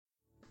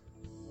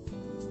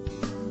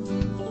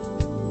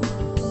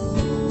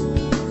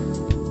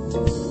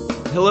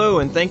Hello,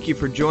 and thank you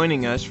for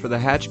joining us for the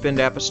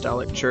Hatchbend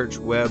Apostolic Church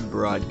web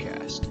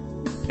broadcast.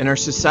 In our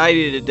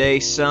society today,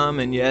 some,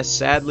 and yes,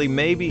 sadly,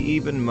 maybe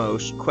even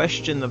most,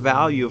 question the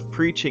value of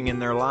preaching in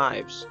their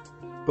lives.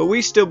 But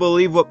we still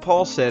believe what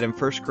Paul said in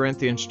 1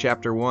 Corinthians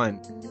chapter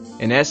 1.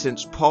 In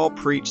essence, Paul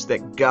preached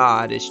that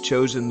God has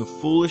chosen the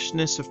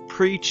foolishness of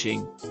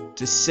preaching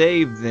to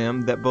save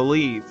them that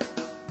believe.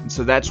 And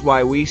so that's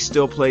why we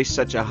still place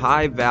such a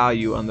high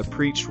value on the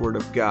preached word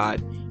of God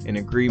in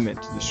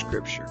agreement to the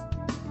Scripture.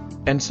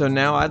 And so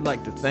now I'd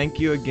like to thank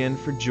you again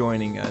for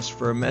joining us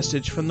for a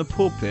message from the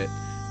pulpit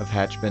of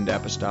Hatchbend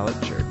Apostolic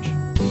Church.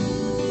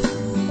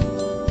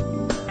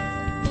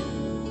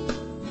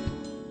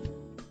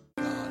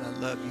 God, I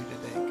love you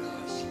today,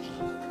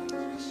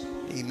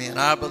 God. Amen.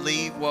 I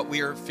believe what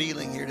we are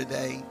feeling here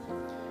today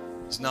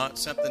is not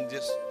something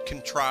just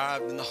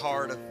contrived in the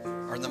heart of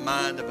or the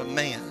mind of a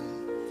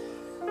man,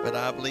 but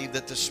I believe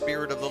that the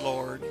Spirit of the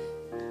Lord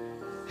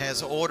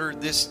has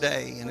ordered this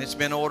day, and it's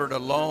been ordered a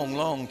long,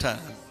 long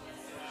time.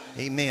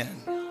 Amen.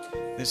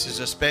 This is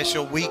a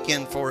special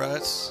weekend for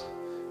us.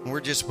 And we're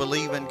just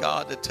believing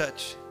God to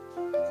touch,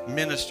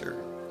 minister,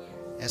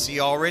 as He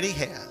already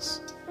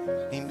has.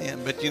 Amen.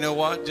 But you know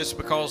what? Just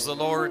because the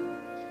Lord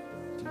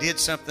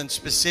did something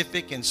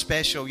specific and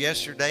special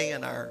yesterday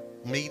in our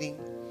meeting,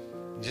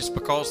 just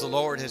because the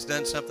Lord has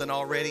done something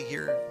already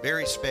here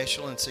very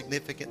special and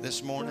significant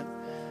this morning,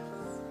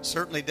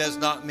 certainly does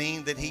not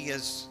mean that He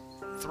is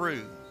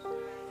through.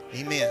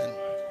 Amen.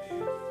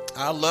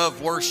 I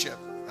love worship.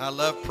 I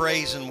love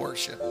praise and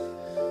worship.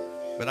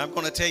 But I'm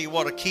going to tell you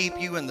what will keep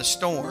you in the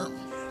storm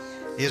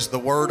is the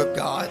Word of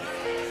God.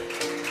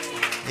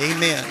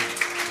 Amen.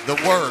 The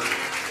Word.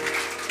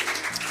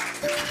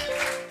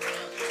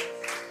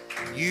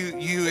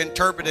 You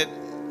interpret it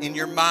in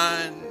your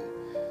mind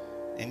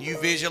and you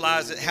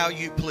visualize it how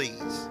you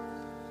please.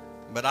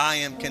 But I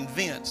am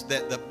convinced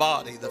that the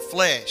body, the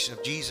flesh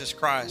of Jesus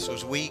Christ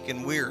was weak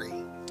and weary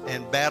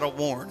and battle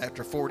worn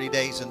after 40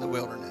 days in the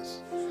wilderness.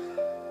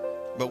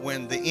 But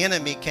when the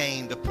enemy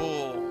came to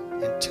pull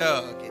and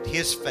tug at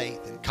his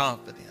faith and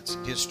confidence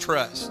and his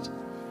trust,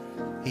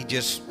 he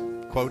just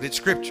quoted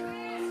Scripture,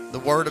 the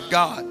Word of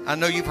God. I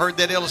know you've heard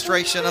that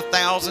illustration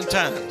 1,000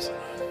 times,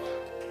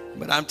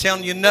 but I'm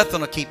telling you,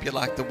 nothing will keep you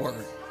like the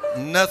Word.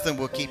 Nothing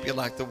will keep you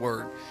like the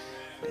Word.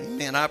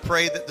 Amen. I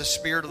pray that the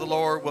Spirit of the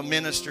Lord will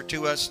minister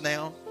to us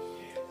now.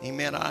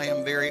 Amen. I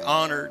am very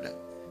honored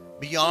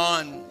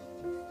beyond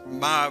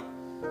my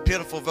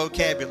pitiful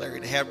vocabulary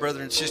to have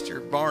Brother and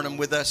Sister Barnum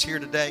with us here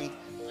today.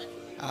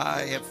 I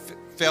have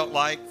felt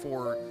like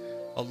for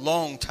a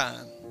long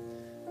time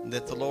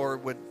that the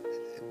Lord would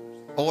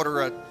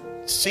order a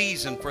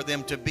season for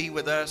them to be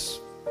with us,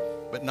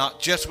 but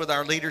not just with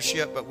our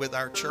leadership, but with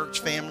our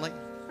church family.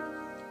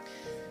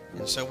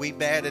 And so we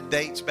batted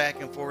dates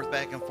back and forth,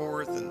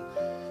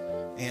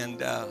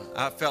 and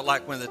I felt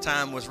like when the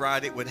time was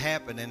right, it would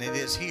happen, and it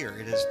is here.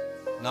 It is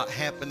not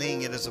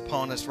happening. It is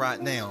upon us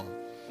right now.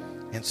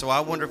 And so I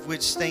wonder if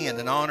we'd stand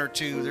in honor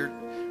to their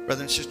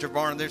Brother and Sister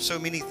Barnum. There's so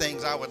many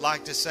things I would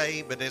like to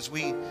say, but as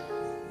we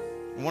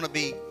want to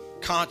be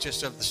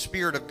conscious of the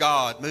Spirit of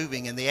God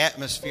moving in the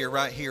atmosphere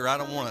right here, I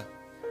don't want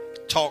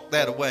to talk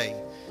that away.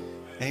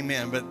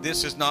 Amen. But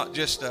this is not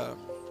just a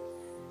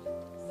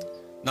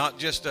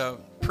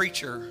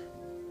preacher,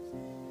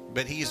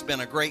 but he has been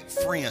a great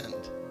friend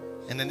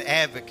and an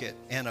advocate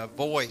and a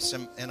voice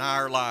in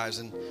our lives,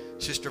 and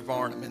Sister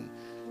Barnum and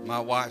my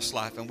wife's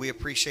life, and we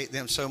appreciate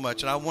them so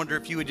much. And I wonder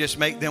if you would just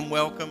make them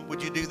welcome.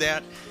 Would you do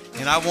that?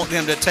 And I want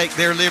them to take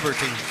their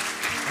liberty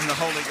in the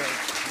Holy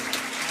Ghost.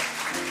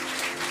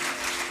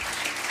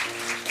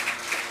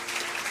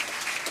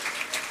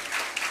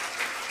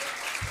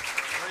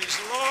 Praise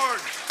the Lord.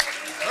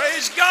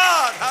 Praise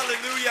God.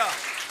 Hallelujah.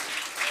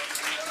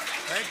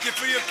 Thank you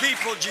for your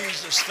people,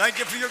 Jesus. Thank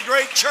you for your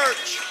great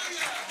church.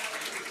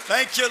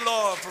 Thank you,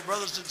 Lord, for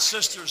brothers and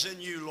sisters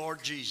in you,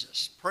 Lord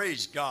Jesus.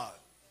 Praise God.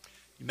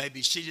 You may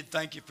be seated.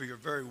 Thank you for your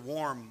very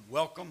warm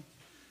welcome.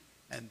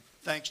 And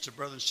thanks to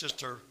Brother and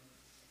Sister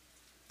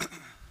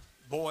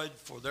Boyd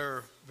for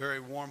their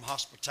very warm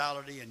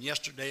hospitality. And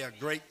yesterday, a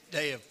great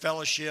day of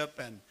fellowship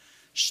and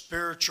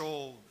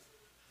spiritual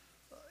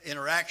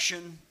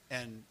interaction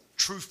and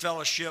true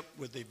fellowship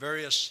with the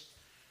various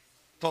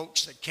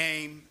folks that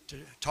came to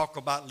talk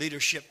about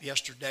leadership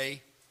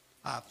yesterday.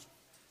 I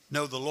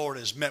know the Lord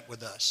has met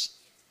with us.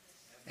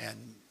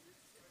 And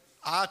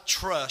I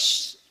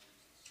trust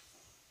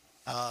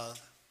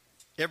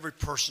every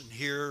person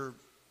here,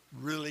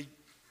 really,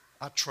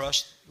 I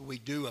trust we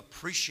do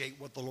appreciate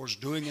what the Lord's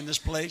doing in this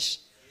place.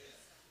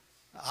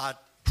 I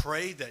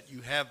pray that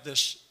you have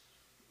this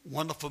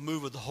wonderful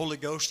move of the Holy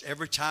Ghost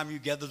every time you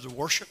gather to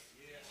worship,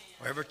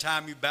 or every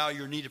time you bow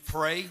your knee to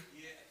pray.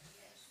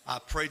 I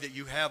pray that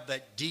you have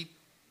that deep,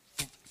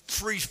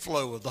 free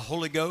flow of the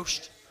Holy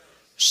Ghost.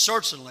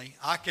 Certainly,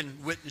 I can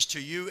witness to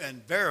you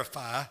and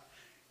verify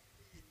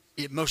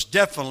it most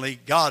definitely,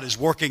 God is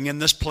working in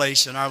this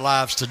place in our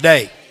lives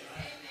today.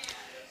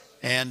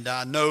 And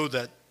I know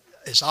that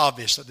it's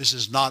obvious that this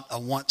is not a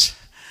once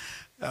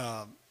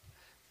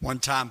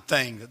one-time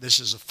thing, that this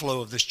is a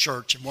flow of this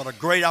church. And what a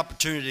great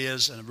opportunity it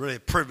is, and really a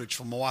privilege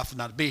for my wife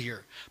and I to be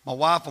here. My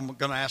wife, I'm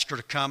going to ask her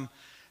to come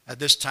at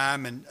this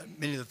time, and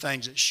many of the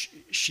things that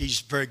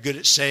she's very good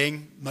at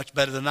saying, much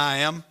better than I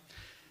am.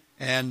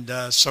 And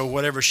so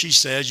whatever she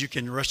says, you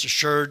can rest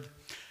assured,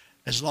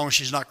 as long as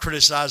she's not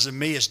criticizing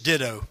me, it's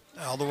ditto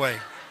all the way.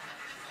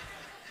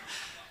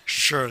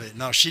 Surely.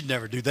 No, she'd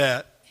never do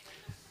that.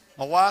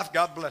 My wife,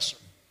 God bless her.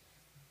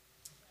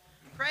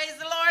 Praise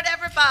the Lord,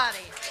 everybody.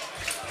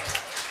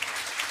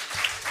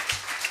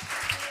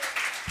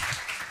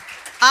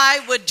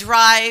 I would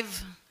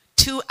drive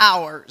 2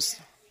 hours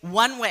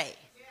one way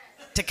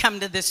to come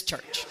to this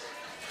church.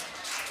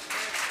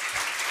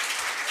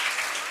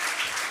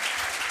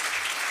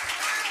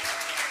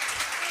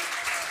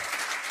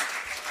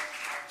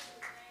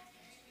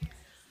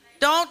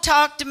 Don't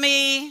talk to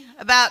me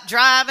about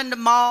driving to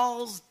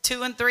malls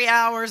 2 and 3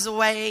 hours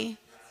away,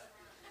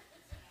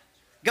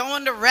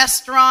 going to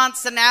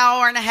restaurants an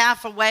hour and a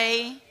half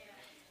away,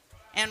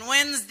 and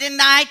Wednesday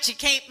night you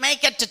can't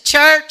make it to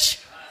church.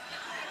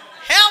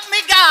 Help me,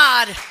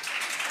 God.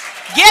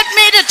 Get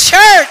me to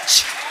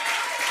church.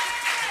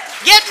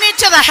 Get me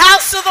to the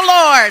house of the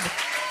Lord.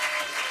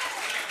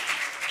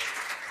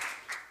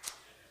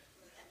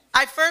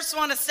 I first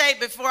want to say,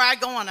 before I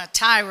go on a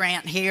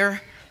tirade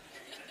here,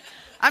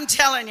 I'm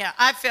telling you,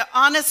 I feel,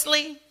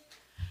 honestly,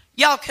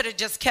 y'all could have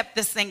just kept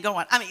this thing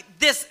going. I mean,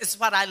 this is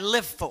what I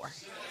live for.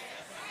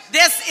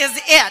 This is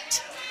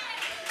it.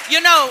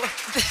 You know,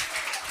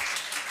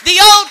 the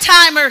old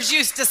timers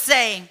used to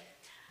say,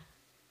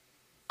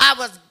 I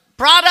was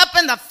brought up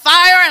in the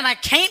fire and I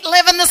can't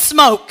live in the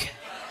smoke.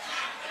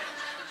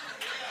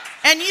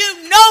 And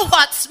you know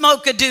what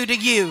smoke could do to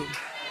you.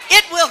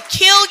 It will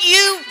kill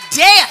you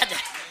dead.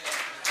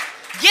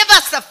 Give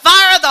us the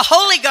fire of the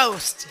Holy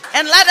Ghost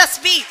and let us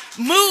be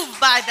moved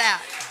by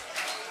that.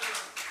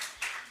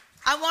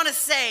 I want to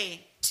say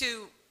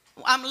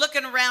I'm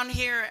looking around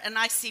here and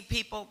I see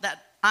people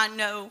that I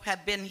know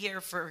have been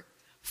here for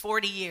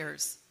 40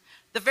 years.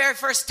 The very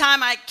first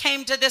time I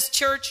came to this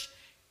church,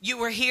 you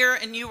were here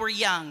and you were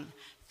young.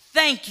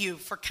 Thank you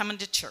for coming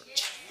to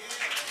church.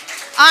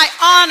 I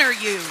honor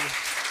you.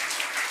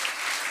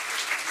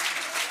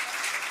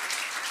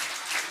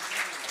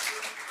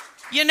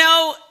 You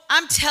know,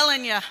 I'm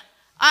telling you,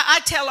 I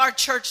tell our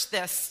church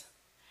this.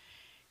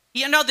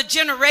 You know, the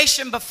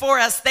generation before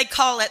us, they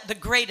call it the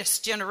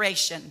greatest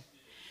generation.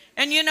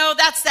 And you know,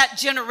 that's that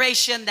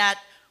generation that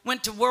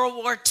went to World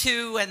War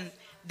II and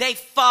they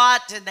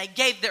fought and they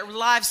gave their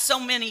lives. So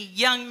many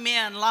young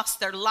men lost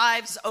their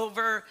lives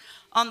over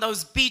on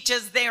those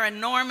beaches there in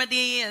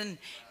Normandy.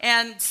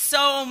 And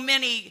so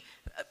many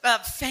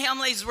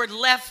families were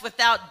left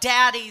without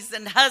daddies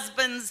and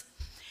husbands.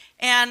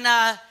 And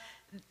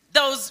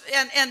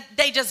and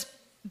they just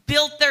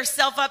built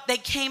themselves up. They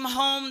came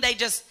home. They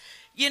just,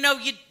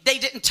 they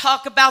didn't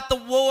talk about the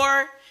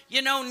war.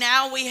 You know,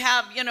 now we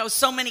have,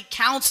 so many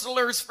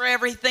counselors for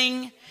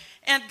everything.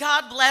 And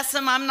God bless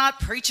them. I'm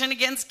not preaching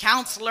against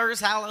counselors.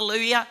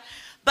 Hallelujah.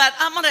 But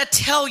I'm going to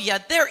tell you,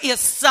 there is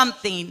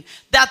something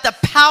that the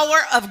power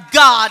of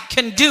God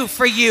can do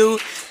for you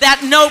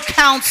that no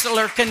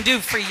counselor can do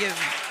for you.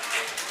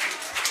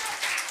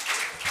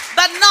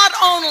 But not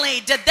only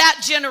did that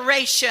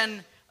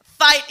generation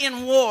fight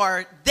in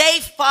war, they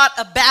fought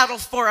a battle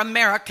for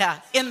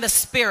America in the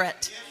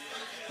spirit.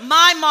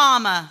 My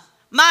mama,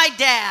 my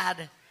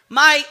dad,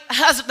 my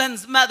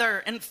husband's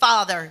mother and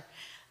father,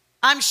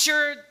 I'm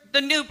sure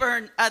the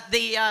Newbern,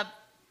 the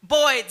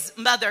Boyd's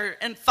mother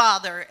and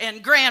father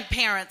and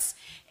grandparents,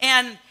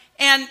 and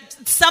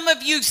some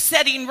of you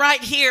sitting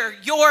right here,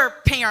 your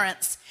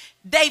parents,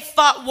 they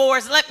fought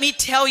wars, let me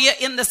tell you,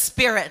 in the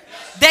spirit.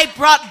 They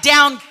brought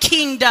down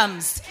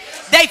kingdoms.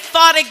 They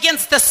fought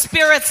against the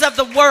spirits of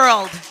the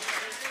world.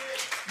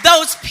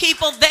 Those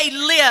people, they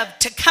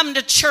lived to come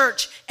to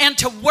church and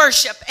to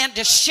worship and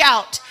to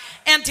shout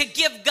and to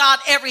give God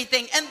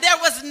everything. And there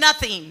was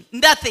nothing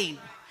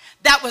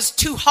that was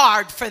too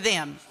hard for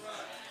them.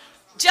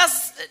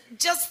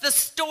 Just the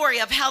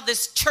story of how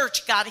this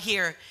church got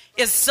here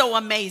is so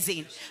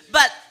amazing.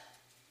 But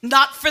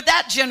not for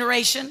that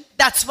generation.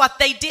 That's what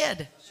they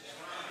did.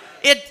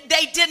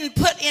 They didn't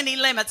put any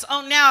limits.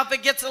 Oh, now if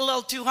it gets a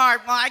little too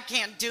hard, well, I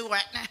can't do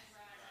it.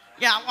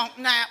 Yeah, well,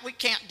 we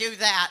can't do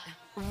that.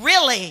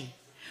 Really?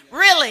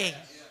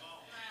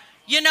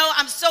 You know,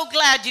 I'm so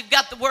glad you've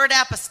got the word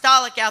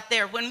apostolic out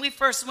there. When we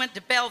first went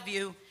to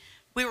Bellevue,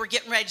 we were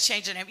getting ready to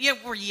change the name. Yeah,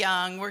 we're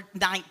young. We're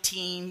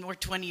 19. We're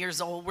 20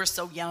 years old. We're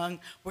so young.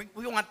 We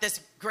want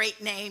this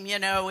great name,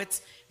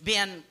 It's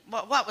been,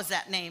 what was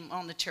that name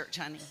on the church,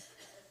 honey?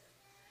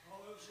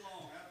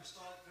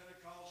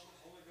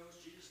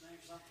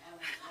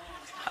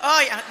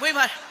 Oh,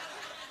 yeah.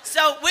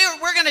 So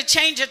we're going to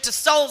change it to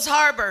Souls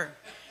Harbor.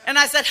 And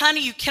I said,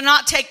 honey, you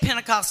cannot take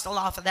Pentecostal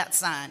off of that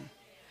sign.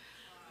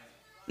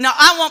 Now,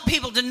 I want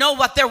people to know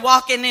what they're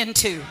walking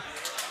into.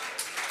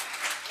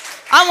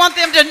 I want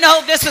them to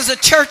know this is a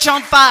church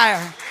on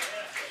fire.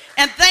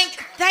 And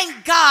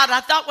thank God,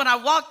 I thought when I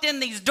walked in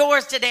these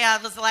doors today, I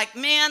was like,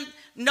 man,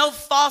 no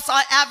false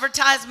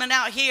advertisement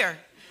out here.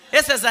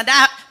 This is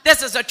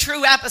a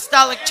true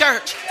apostolic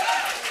church.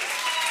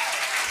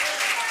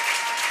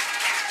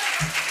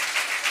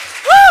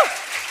 Woo!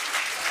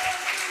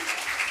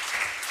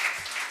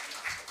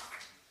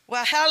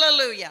 Well,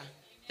 hallelujah.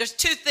 There's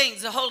two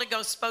things the Holy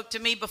Ghost spoke to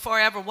me before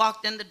I ever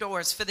walked in the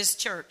doors for this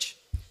church.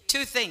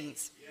 Two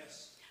things.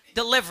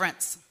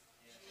 Deliverance.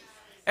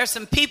 There's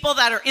some people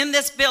that are in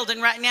this building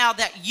right now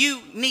that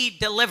you need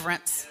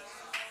deliverance.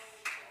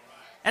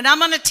 And I'm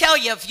going to tell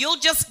you, if you'll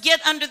just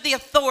get under the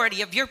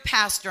authority of your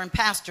pastor and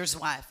pastor's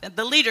wife and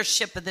the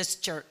leadership of this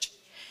church,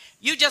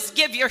 you just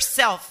give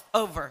yourself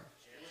over.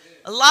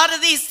 A lot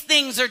of these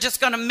things are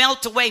just going to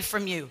melt away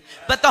from you.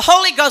 But the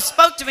Holy Ghost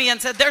spoke to me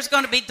and said, there's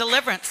going to be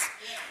deliverance.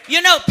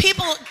 You know,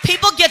 people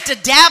get to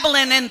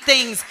dabbling in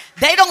things.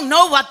 They don't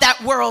know what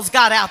that world's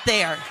got out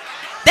there.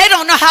 They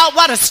don't know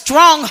what a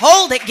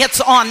stronghold it gets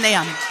on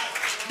them.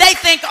 They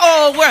think,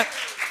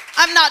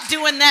 I'm not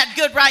doing that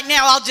good right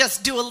now. I'll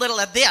just do a little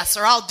of this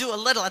or I'll do a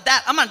little of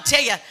that. I'm going to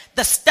tell you,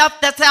 the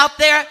stuff that's out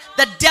there,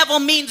 the devil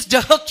means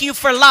to hook you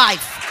for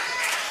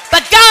life.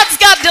 But God's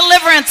got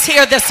deliverance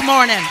here this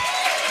morning.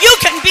 You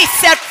can be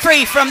set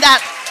free from that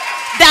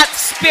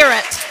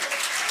spirit.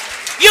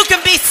 You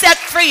can be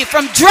set free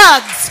from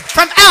drugs,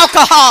 from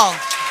alcohol,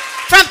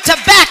 from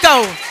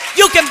tobacco.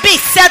 You can be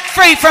set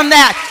free from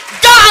that.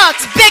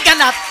 God's big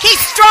enough.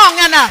 He's strong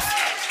enough.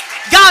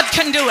 God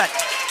can do it.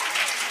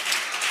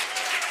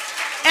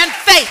 And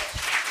faith.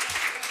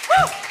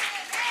 Woo.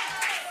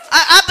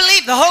 I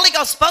believe the Holy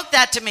Ghost spoke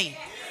that to me.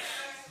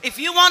 If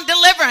you want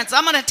deliverance,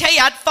 I'm going to tell you,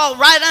 I'd fall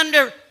right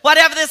under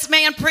whatever this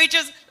man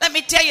preaches. Let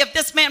me tell you, if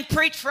this man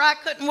preached for I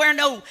couldn't wear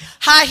no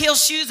high heel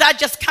shoes, I'd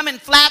just come in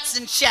flats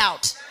and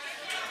shout.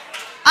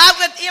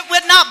 It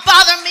would not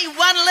bother me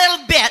one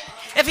little bit.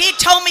 If he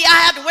told me I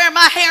had to wear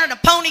my hair in a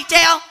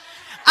ponytail,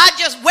 I'd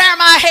just wear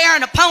my hair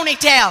in a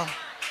ponytail.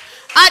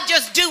 I'd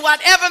just do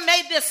whatever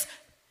made this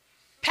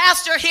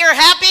pastor here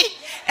happy,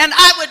 and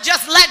I would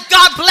just let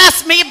God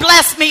bless me,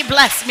 bless me,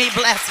 bless me,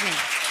 bless me.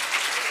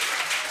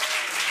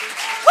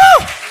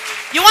 Woo!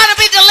 You want to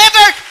be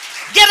delivered?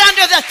 Get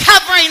under the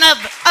covering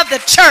of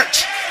the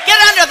church. Get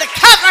under the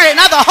covering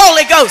of the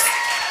Holy Ghost.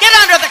 Get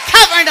under the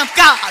covering of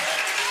God.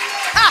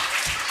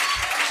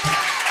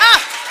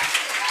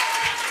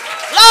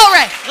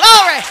 Glory,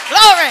 glory,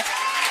 glory,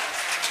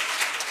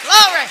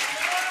 glory.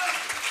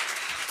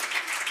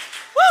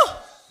 Woo!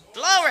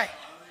 Glory.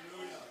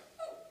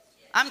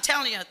 I'm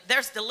telling you,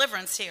 there's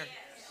deliverance here.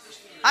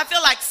 I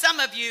feel like some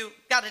of you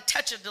got a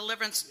touch of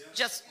deliverance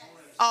just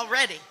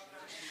already.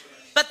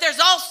 But there's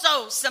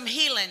also some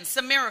healing,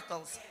 some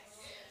miracles.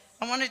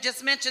 I want to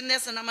just mention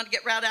this, and I'm going to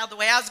get right out of the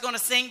way. I was going to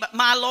sing, but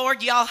my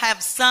Lord, y'all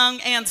have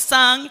sung, and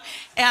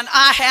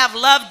I have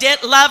loved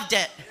it, loved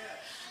it.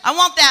 I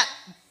want that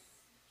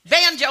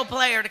banjo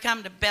player to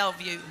come to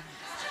Bellevue.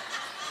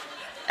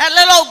 That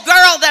little old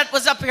girl that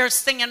was up here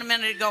singing a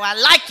minute ago, I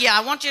like you.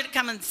 I want you to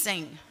come and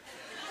sing.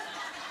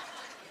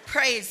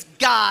 Praise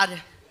God.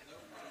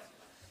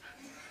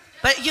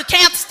 But you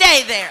can't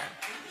stay there.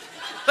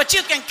 But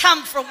you can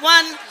come for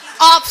one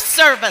off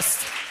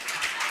service.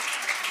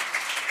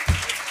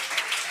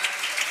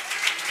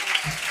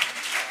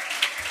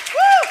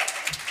 Woo!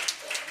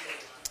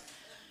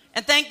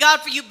 And thank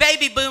God for you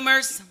baby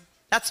boomers.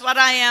 That's what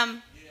I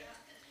am.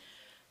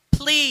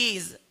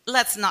 Please,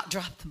 let's not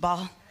drop the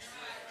ball.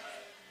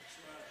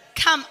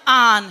 Come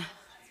on.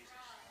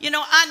 You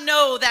know, I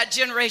know that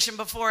generation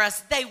before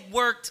us, they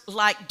worked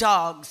like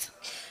dogs.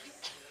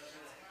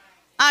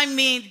 I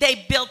mean,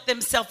 they built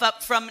themselves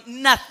up from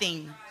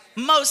nothing.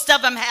 Most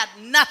of them had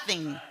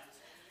nothing.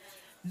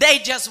 They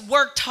just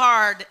worked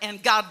hard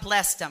and God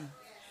blessed them.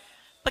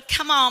 But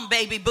come on,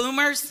 baby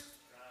boomers.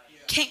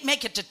 Can't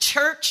make it to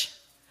church?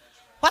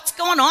 What's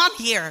going on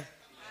here?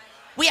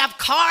 We have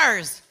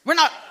cars. We're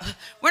not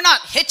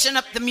hitching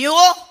up the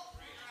mule,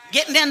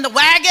 getting in the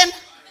wagon.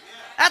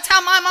 That's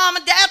how my mom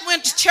and dad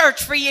went to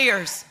church for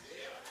years.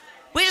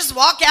 We just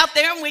walk out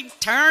there and we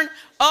turn.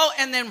 Oh,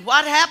 and then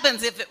what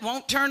happens if it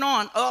won't turn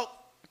on? Oh,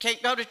 I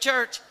can't go to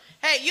church.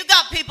 Hey, you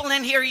got people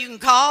in here you can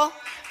call.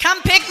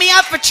 Come pick me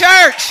up for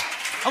church.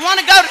 I want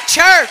to go to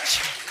church.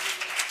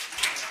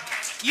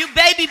 You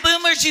baby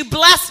boomers, you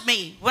bless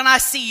me when I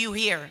see you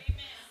here.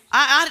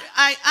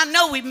 I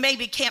know we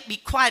maybe can't be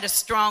quite as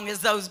strong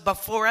as those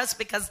before us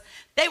because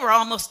they were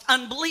almost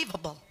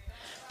unbelievable.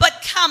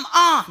 But come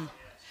on.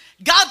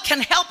 God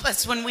can help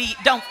us when we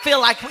don't feel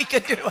like we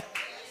could do it.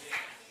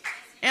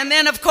 And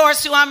then, of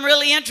course, who I'm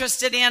really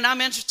interested in,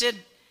 I'm interested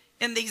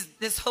in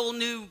this whole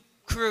new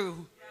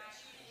crew.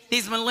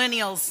 These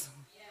millennials.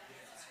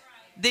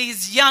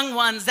 These young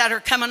ones that are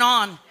coming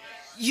on.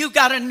 You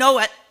got to know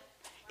it.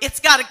 It's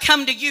got to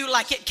come to you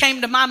like it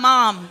came to my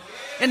mom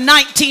in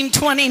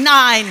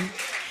 1929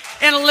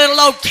 in a little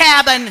old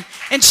cabin,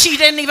 and she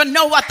didn't even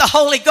know what the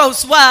Holy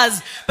Ghost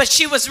was, but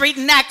she was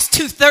reading Acts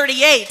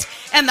 2:38,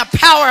 and the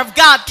power of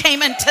God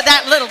came into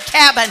that little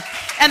cabin,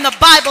 and the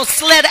Bible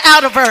slid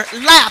out of her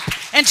lap,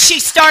 and she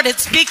started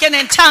speaking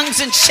in tongues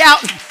and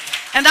shouting.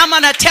 And I'm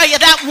going to tell you,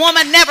 that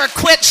woman never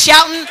quit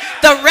shouting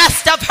the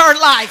rest of her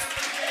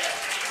life.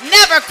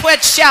 Never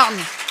quit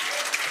shouting.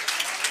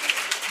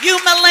 You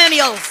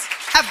millennials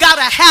have got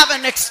to have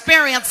an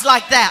experience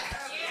like that.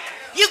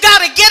 You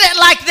got to get it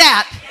like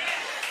that.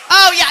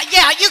 Oh,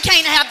 yeah, you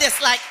can't have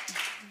this like,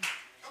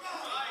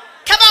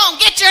 come on,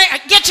 get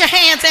your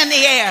hands in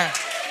the air.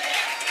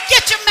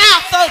 Get your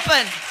mouth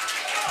open.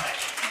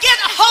 Get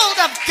a hold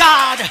of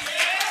God,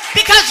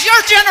 because your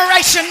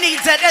generation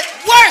needs it. It's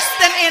worse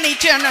than any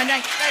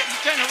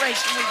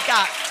generation we've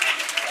got.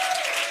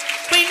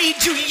 We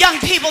need you young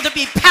people to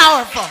be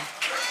powerful.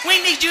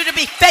 We need you to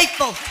be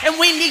faithful, and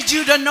we need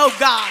you to know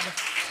God.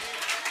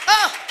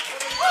 Oh,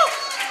 woo.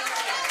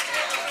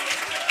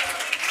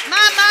 My.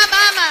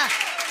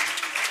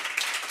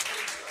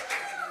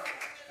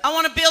 I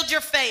want to build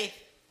your faith.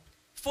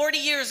 40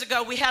 years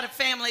ago, we had a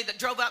family that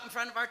drove up in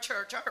front of our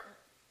church.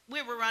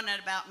 We were running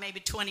about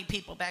maybe 20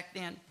 people back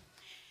then.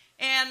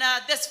 And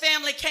this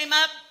family came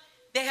up.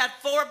 They had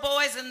 4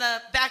 boys in the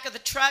back of the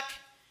truck.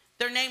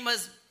 Their name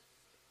was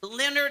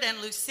Leonard and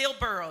Lucille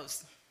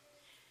Burrows.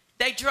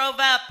 They drove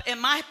up,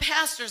 and my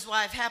pastor's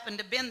wife happened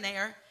to have been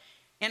there.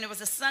 And it was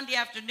a Sunday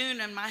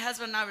afternoon, and my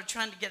husband and I were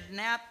trying to get a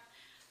nap.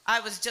 I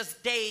was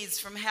just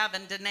dazed from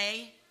having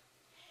Danae.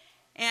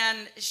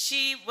 And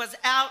she was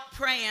out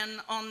praying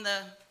on the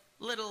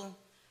little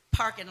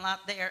parking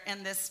lot there,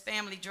 and this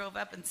family drove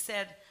up and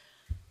said,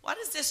 "What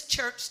does this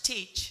church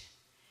teach?"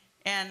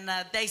 And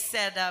they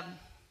said,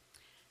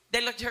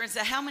 they looked at her and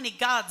said, "How many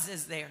gods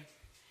is there?"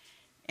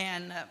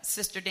 And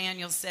Sister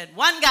Daniels said,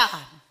 "One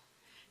God."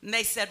 And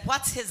they said,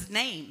 "What's his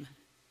name?"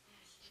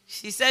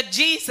 She said,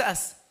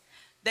 "Jesus."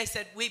 They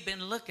said, "We've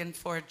been looking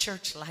for a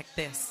church like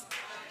this."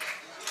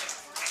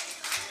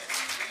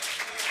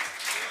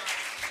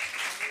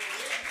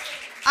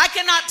 I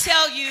cannot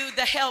tell you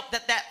the help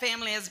that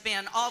family has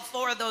been. All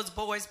 4 of those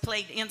boys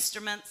played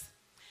instruments.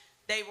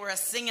 They were a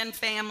singing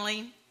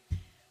family.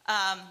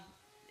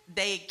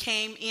 They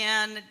came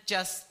in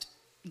just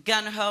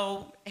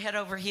gung-ho, head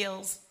over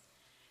heels.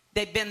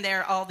 They've been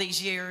there all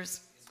these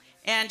years.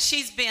 And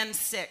she's been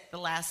sick the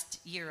last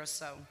year or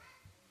so.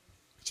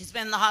 She's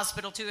been in the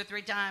hospital 2 or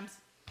 3 times.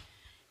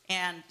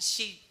 And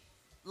she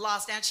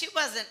lost, and she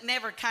wasn't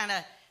never kind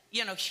of,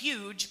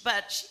 huge,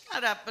 but she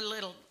got up a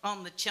little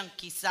on the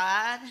chunky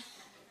side,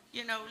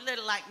 a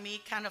little like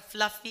me, kind of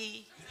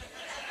fluffy.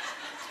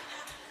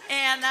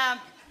 And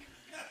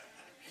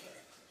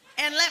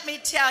let me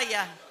tell you,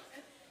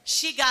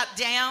 she got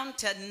down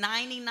to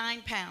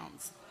 99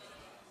 pounds.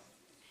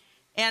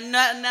 And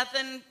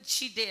nothing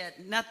she did,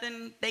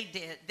 nothing they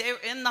did. They were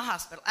in the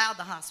hospital, out of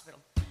the hospital.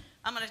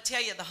 I'm going to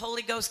tell you, the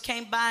Holy Ghost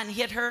came by and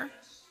hit her.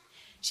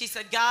 She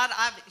said, "God,"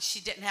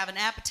 she didn't have an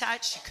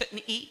appetite. She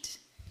couldn't eat.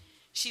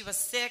 She was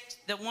sick.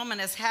 The woman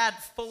has had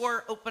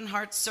 4 open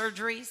heart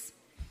surgeries.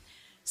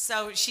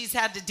 So she's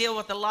had to deal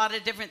with a lot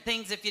of different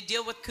things. If you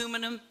deal with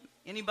Coumadin,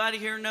 anybody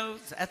here knows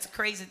that's a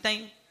crazy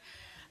thing.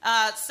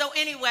 So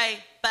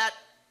anyway, but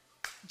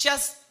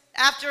just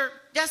after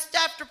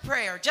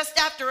prayer, just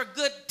after a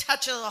good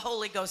touch of the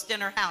Holy Ghost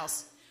in her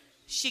house,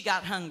 she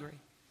got hungry.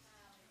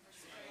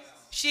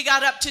 She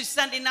got up 2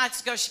 Sunday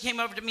nights ago. She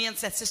came over to me and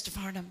said, "Sister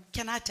Farnham,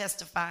 can I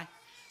testify?"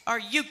 "Are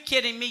you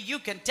kidding me? You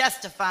can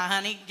testify,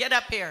 honey. Get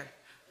up here."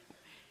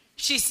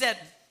 She said,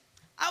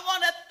 "I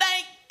want to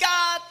thank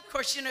God." Of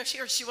course,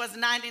 here she was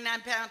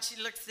 99 pounds. She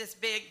looks this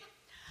big.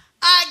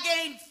 "I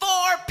gained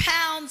 4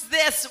 pounds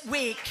this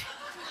week."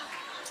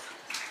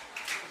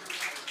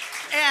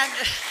 And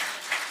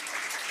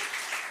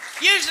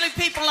usually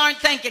people aren't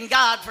thanking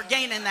God for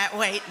gaining that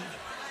weight.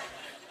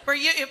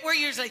 We're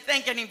usually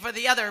thanking him for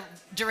the other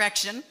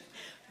direction.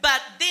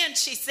 But then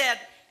she said,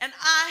 "And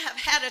I have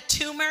had a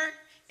tumor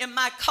in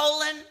my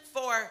colon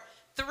for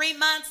 3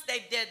 months. They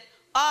did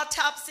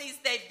autopsies.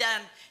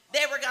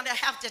 They were going to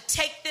have to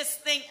take this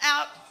thing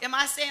out." Am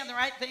I saying the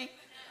right thing?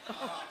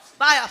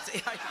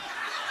 Biopsy.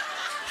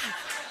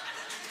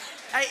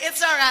 Hey,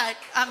 it's all right.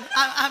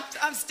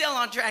 I'm still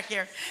on track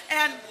here.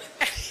 And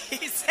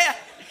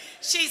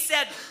she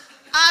said,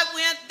 "I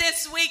went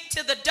this week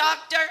to the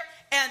doctor,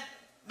 and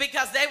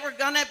because they were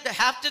going to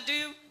have to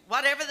do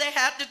whatever they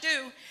had to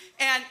do."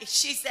 And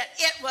she said,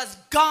 "It was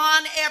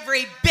gone.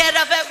 Every bit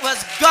of it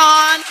was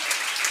gone."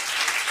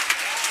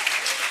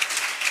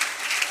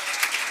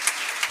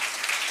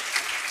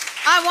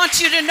 I want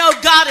you to know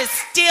God is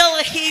still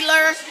a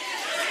healer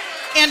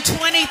in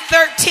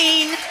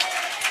 2013.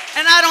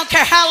 And I don't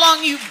care how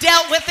long you've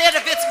dealt with it,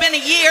 if it's been a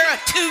year or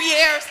 2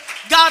 years,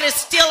 God is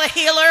still a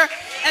healer.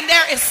 And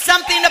there is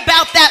something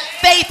about that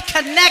faith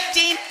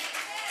connecting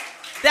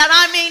that,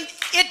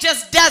 it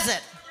just does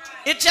it.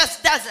 It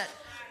just does it.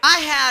 I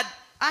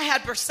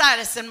had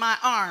bursitis in my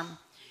arm,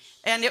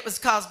 and it was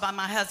caused by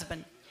my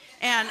husband.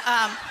 And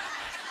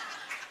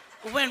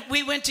when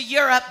we went to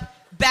Europe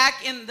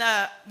back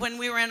when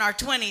we were in our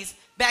 20s,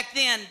 back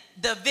then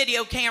the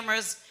video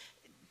cameras,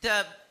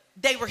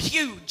 they were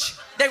huge.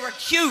 They were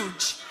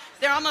huge.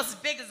 They're almost as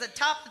big as the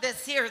top of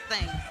this here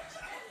thing.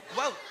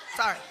 Whoa,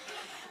 sorry.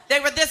 They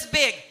were this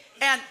big.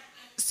 And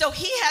so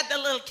he had the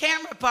little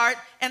camera part,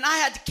 and I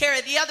had to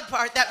carry the other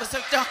part that was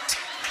hooked on.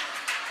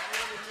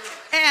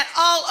 And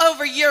all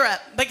over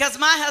Europe, because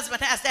my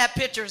husband has to have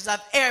pictures of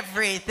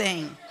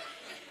everything.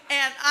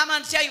 And I'm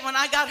going to tell you, when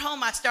I got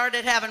home, I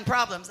started having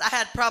problems. I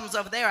had problems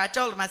over there. I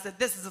told him, I said,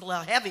 this is a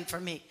little heavy for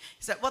me.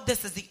 He said, well,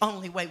 this is the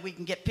only way we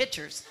can get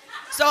pictures.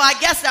 So I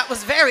guess that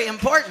was very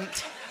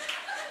important.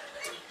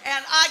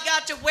 And I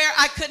got to where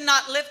I could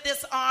not lift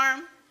this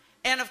arm.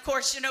 And of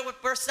course, you know, with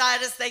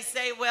bursitis, they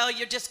say, well,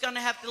 you're just going to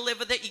have to live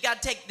with it. You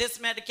got to take this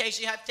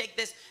medication. You have to take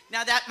this.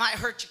 Now, that might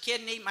hurt your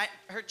kidney, might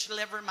hurt your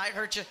liver, might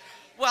hurt your...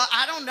 Well,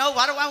 I don't know.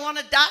 What do I want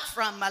to die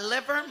from? My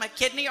liver, my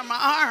kidney, or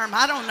my arm?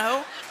 I don't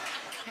know.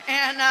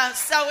 And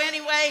so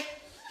anyway,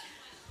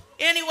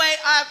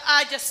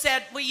 I just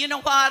said, well, you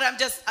know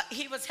what?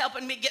 He was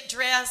helping me get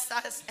dressed.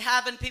 I was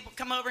having people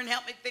come over and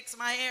help me fix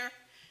my hair.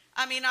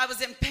 I mean, I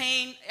was in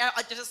pain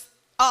just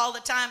all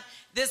the time.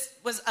 This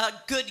was a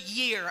good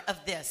year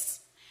of this.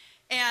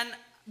 And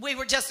we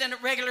were just in a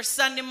regular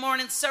Sunday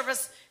morning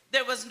service.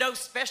 There was no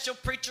special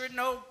preacher,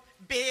 no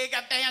big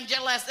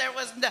evangelist.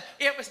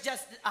 It was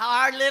just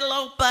our little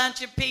old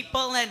bunch of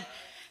people, and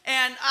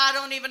I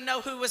don't even know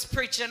who was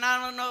preaching.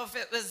 I don't know if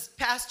it was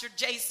Pastor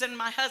Jason,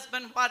 my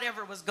husband,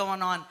 whatever was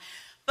going on.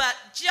 But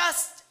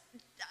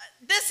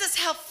this is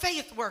how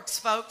faith works,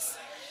 folks.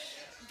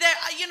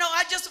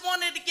 I just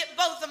wanted to get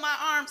both of my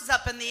arms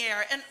up in the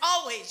air. And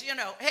always,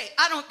 hey,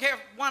 I don't care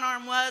if one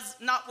arm was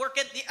not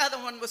working, the other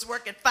one was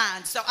working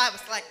fine. So I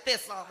was like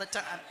this all the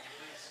time.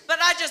 But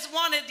I just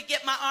wanted to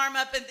get my arm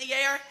up in the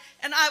air,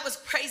 and I was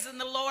praising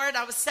the Lord.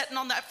 I was sitting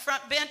on that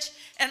front bench,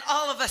 and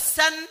all of a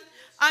sudden,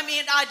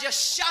 I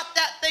just shot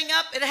that thing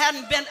up. It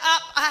hadn't been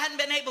up. I hadn't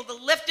been able to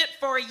lift it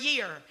for a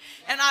year.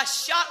 And I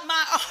shot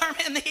my arm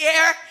in the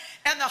air,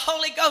 and the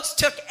Holy Ghost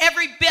took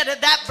every bit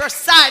of that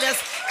bursitis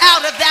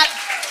out of that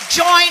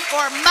joint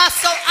or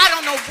muscle. I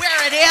don't know where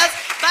it is,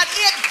 but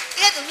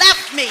it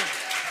left me.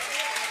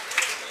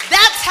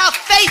 That's how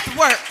faith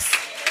works.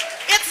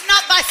 It's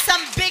not by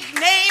some big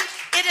name.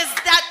 It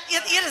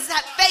is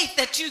that faith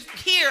that you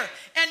hear,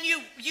 and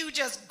you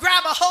just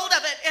grab a hold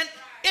of it, and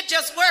it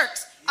just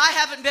works. I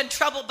haven't been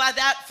troubled by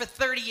that for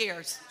 30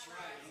 years.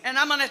 And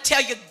I'm going to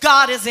tell you,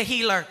 God is a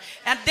healer.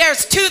 And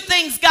there's two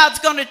things God's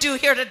going to do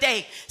here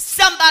today.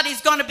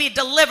 Somebody's going to be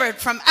delivered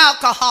from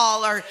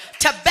alcohol or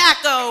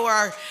tobacco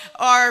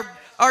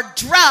or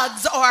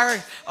drugs,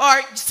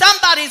 or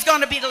somebody's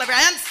going to be delivered.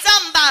 And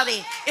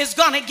somebody is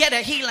going to get a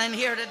healing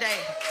here today.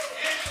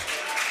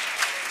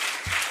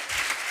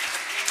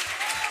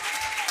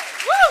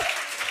 Woo!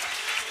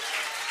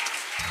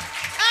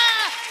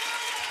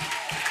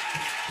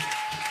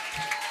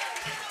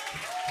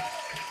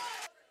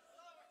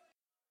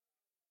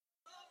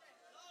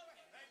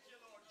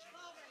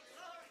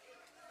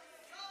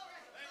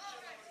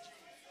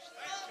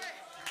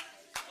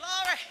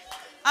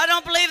 I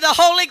don't believe the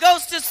Holy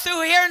Ghost is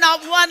through here,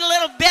 not one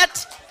little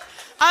bit.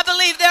 I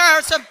believe there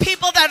are some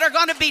people that are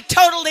going to be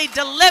totally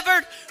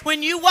delivered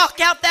when you walk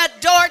out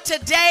that door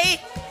today.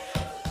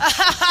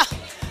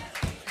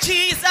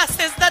 Jesus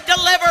is the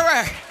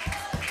deliverer.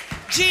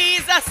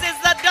 Jesus is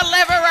the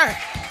deliverer.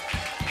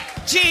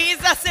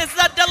 Jesus is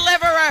the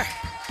deliverer.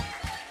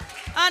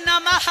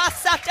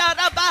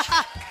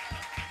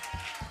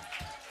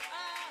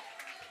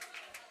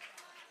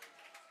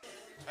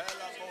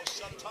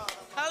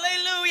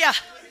 Hallelujah.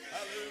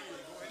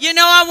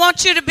 I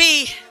want you to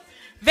be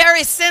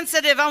very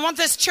sensitive. I want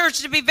this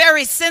church to be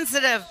very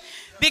sensitive,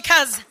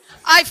 because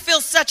I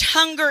feel such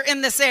hunger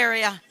in this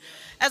area.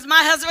 As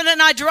my husband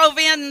and I drove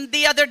in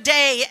the other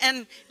day,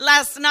 and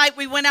last night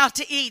we went out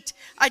to eat,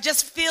 I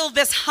just feel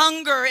this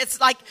hunger. It's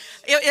like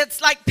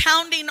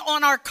pounding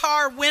on our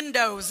car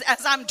windows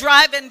as I'm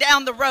driving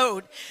down the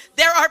road.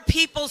 There are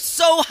people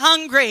so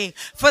hungry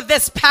for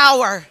this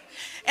power.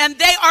 And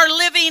they are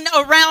living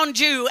around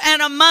you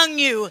and among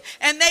you.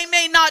 And they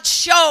may not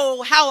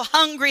show how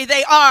hungry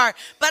they are,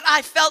 but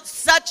I felt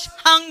such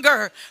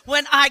hunger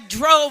when I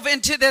drove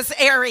into this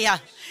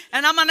area.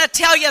 And I'm going to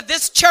tell you,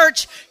 this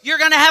church, you're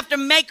going to have to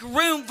make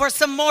room for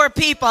some more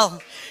people.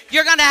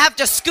 You're going to have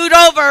to scoot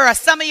over, or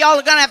some of y'all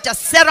are going to have to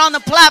sit on the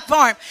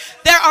platform.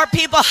 There are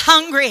people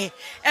hungry,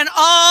 and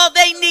all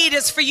they need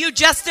is for you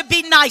just to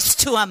be nice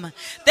to them.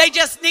 They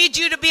just need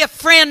you to be a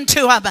friend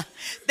to them.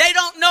 They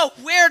don't know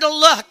where to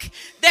look.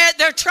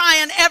 They're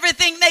trying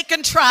everything they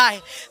can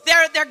try.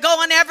 They're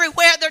going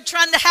everywhere. They're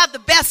trying to have the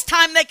best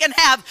time they can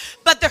have,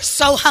 but they're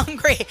so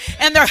hungry,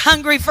 and they're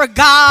hungry for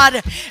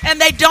God,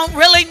 and they don't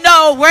really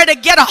know where to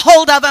get a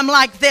hold of Him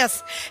like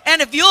this.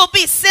 And if you'll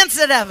be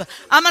sensitive,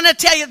 I'm going to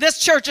tell you, this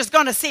church is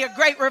going to see a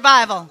great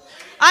revival.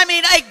 I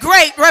mean, a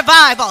great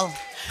revival.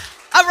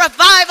 A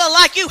revival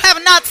like you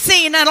have not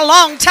seen in a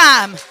long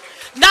time.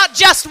 Not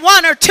just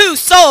one or two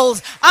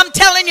souls. I'm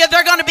telling you,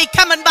 they're going to be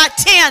coming by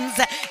tens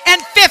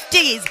and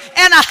 50s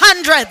and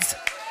 100s.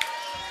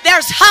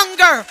 There's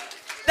hunger.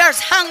 There's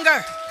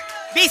hunger.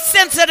 Be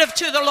sensitive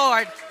to the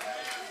Lord.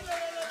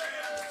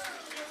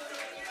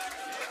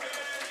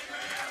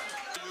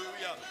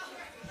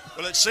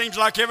 Well, it seems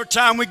like every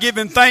time we give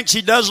Him thanks,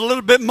 He does a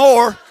little bit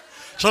more.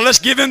 So let's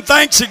give Him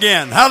thanks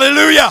again.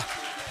 Hallelujah.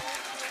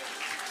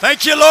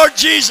 Thank you, Lord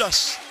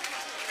Jesus.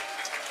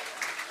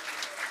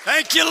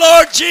 Thank you,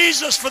 Lord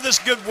Jesus, for this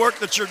good work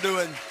that you're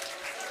doing.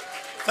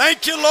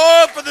 Thank you,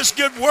 Lord, for this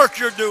good work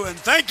you're doing.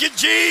 Thank you,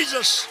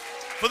 Jesus,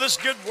 for this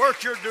good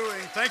work you're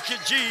doing. Thank you,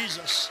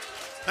 Jesus.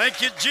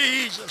 Thank you,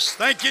 Jesus.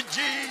 Thank you,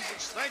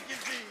 Jesus. Thank you,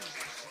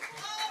 Jesus.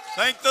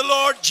 Thank the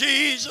Lord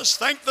Jesus.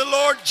 Thank the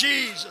Lord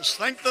Jesus.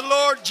 Thank the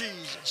Lord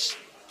Jesus.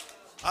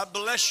 I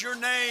bless your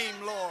name,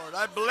 Lord.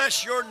 I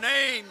bless your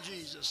name,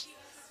 Jesus.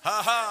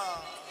 Ha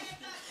ha.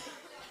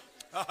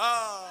 Ha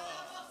ha.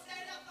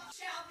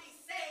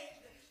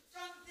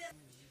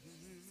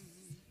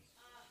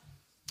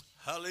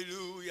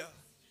 Hallelujah.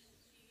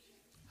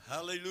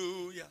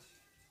 Hallelujah.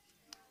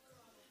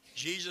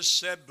 Jesus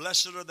said,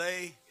 blessed are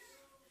they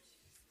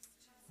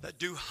that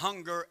do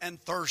hunger and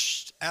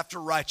thirst after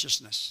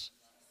righteousness,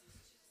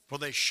 for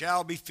they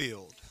shall be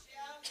filled.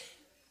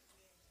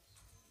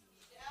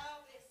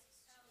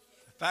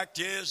 The fact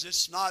is,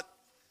 it's not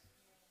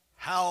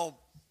how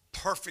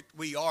perfect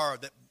we are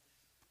that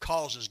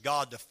causes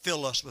God to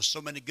fill us with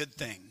so many good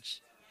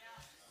things.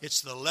 It's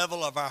the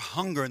level of our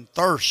hunger and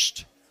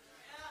thirst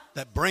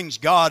that brings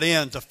God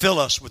in to fill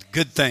us with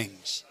good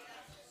things.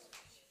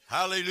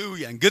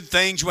 Hallelujah. And good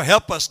things will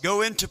help us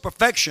go into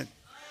perfection.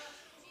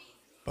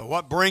 But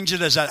what brings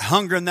it is that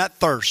hunger and that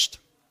thirst.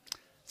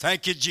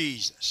 Thank you,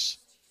 Jesus.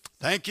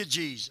 Thank you,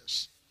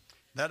 Jesus.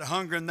 That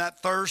hunger and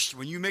that thirst,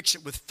 when you mix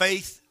it with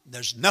faith,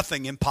 there's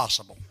nothing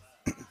impossible.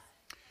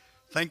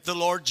 Thank the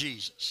Lord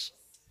Jesus.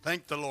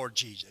 Thank the Lord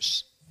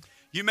Jesus.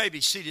 You may be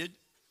seated,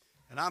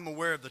 and I'm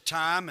aware of the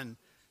time, and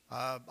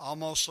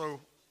I'm also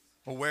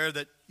aware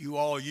that you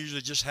all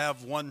usually just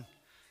have one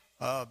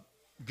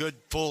good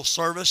full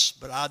service,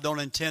 but I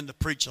don't intend to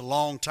preach a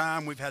long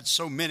time. We've had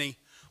so many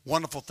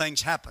wonderful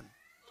things happen.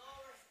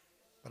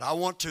 But I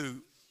want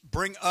to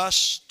bring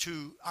us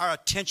to our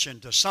attention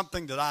to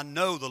something that I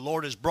know the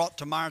Lord has brought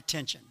to my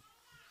attention.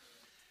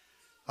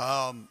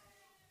 All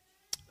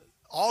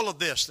of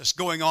this that's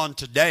going on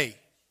today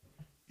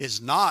is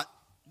not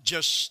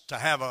just to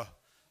have a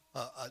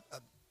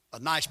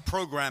nice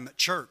program at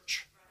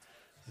church.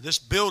 This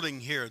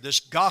building here, this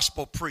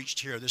gospel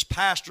preached here, this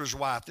pastor's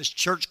wife, this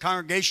church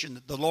congregation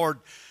that the Lord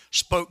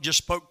just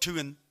spoke to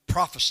in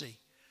prophecy.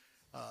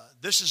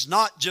 This is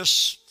not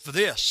just for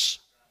this.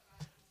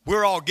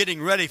 We're all getting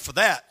ready for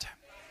that.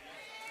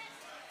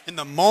 In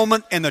the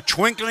moment, in the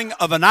twinkling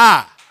of an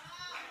eye,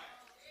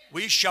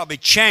 we shall be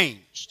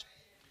changed.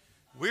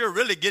 We are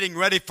really getting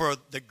ready for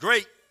the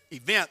great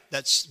event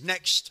that's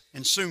next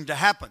and soon to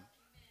happen.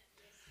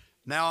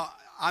 Now,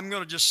 I'm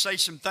going to just say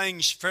some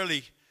things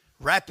fairly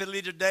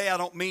rapidly today. I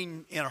don't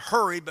mean in a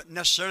hurry, but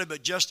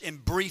just in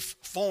brief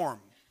form.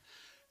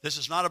 This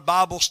is not a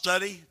Bible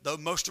study, though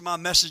most of my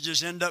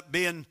messages end up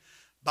being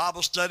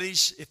Bible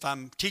studies. If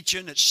I'm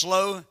teaching, it's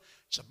slow.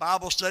 It's a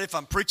Bible study. If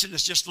I'm preaching,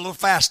 it's just a little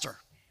faster.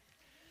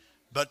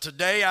 But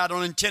today, I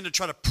don't intend to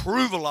try to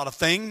prove a lot of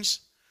things.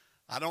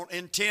 I don't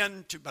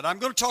intend to, but I'm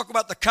going to talk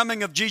about the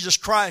coming of Jesus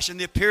Christ and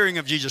the appearing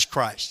of Jesus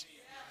Christ.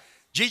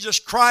 Jesus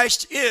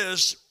Christ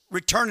is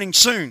returning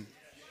soon.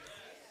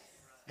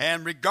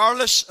 And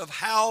regardless of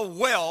how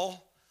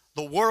well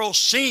the world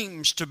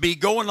seems to be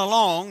going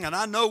along, and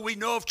I know we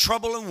know of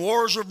trouble and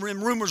wars and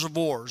rumors of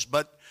wars,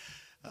 but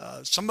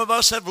some of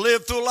us have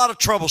lived through a lot of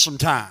troublesome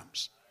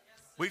times.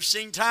 We've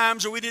seen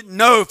times where we didn't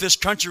know if this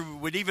country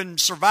would even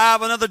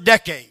survive another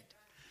decade.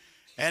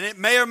 And it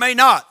may or may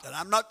not. And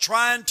I'm not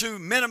trying to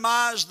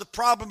minimize the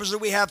problems that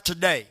we have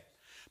today.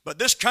 But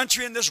this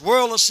country and this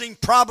world has seen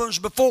problems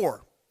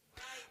before.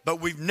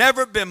 But we've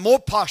never been more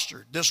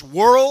postured. This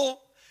world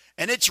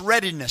and its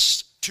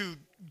readiness to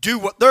do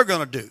what they're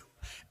going to do.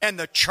 And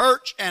the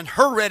church and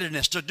her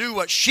readiness to do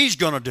what she's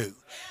going to do.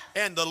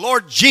 And the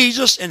Lord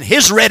Jesus and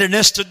his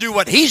readiness to do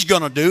what he's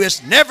going to do.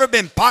 It's never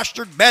been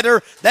postured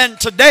better than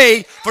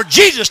today for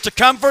Jesus to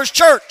come for his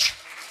church.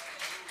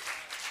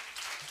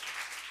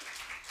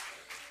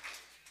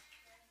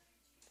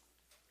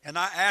 And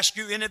I ask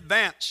you in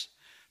advance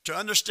to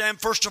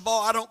understand, first of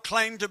all, I don't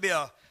claim to be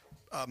a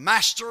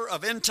master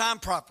of end-time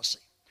prophecy.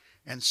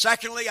 And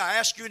secondly, I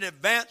ask you in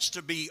advance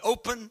to be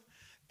open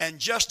and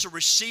just to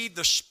receive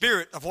the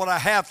spirit of what I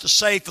have to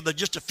say for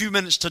just a few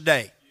minutes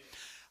today.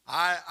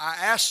 I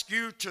ask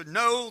you to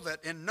know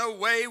that in no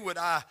way would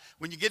I,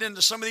 when you get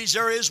into some of these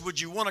areas,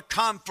 would you want to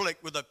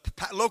conflict with a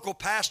local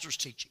pastor's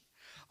teaching.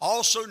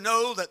 Also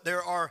know that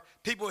there are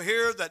people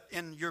here that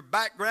in your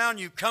background,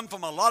 you come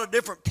from a lot of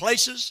different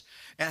places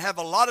and have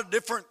a lot of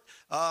different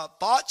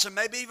thoughts and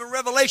maybe even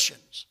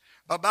revelations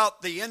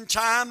about the end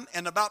time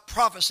and about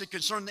prophecy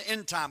concerning the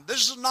end time.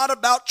 This is not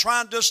about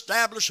trying to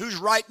establish who's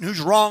right and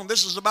who's wrong.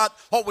 This is about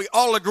what we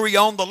all agree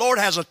on. The Lord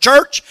has a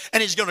church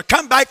and he's going to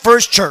come back for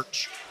his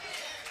church.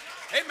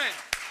 Amen.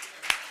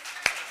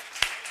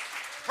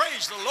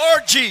 Praise the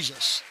Lord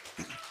Jesus.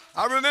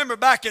 I remember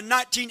back in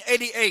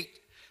 1988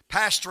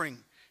 pastoring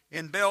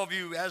in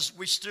Bellevue, as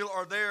we still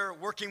are there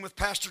working with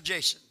Pastor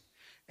Jason.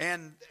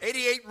 And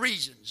 88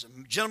 Reasons.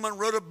 A gentleman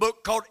wrote a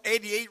book called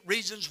 88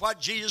 Reasons Why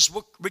Jesus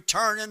Will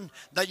Return in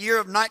the year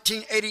of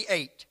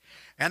 1988.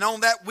 And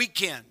on that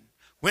weekend,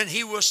 when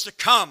he was to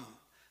come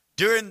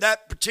during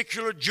that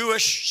particular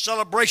Jewish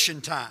celebration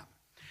time,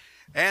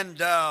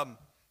 And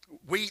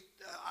we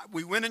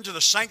went into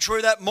the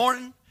sanctuary that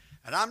morning,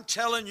 and I'm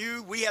telling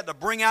you, we had to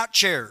bring out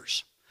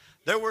chairs.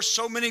 There were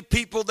so many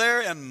people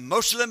there, and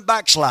most of them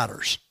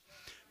backsliders.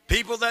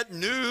 People that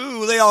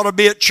knew they ought to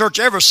be at church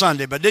every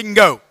Sunday, but didn't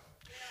go.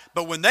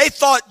 But when they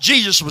thought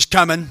Jesus was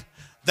coming,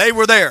 they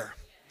were there.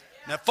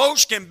 Now,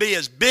 folks can be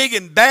as big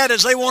and bad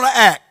as they want to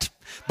act.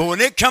 But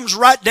when it comes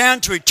right down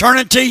to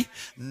eternity,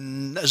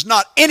 there's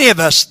not any of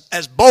us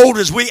as bold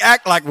as we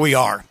act like we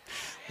are.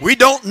 We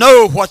don't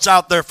know what's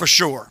out there for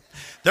sure.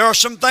 There are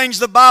some things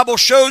the Bible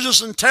shows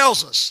us and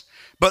tells us.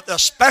 But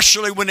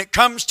especially when it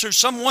comes to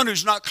someone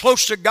who's not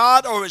close to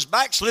God or is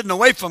backslidden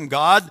away from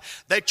God,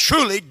 they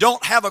truly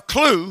don't have a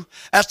clue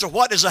as to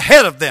what is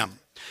ahead of them.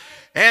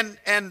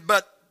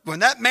 But when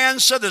that man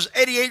said there's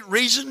 88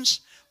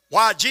 reasons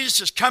why Jesus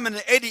is coming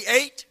in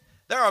 88,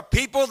 there are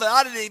people that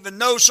I didn't even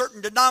know certain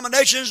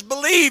denominations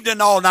believed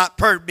in all-night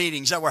prayer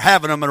meetings that were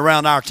having them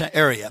around our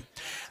area.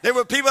 There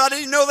were people I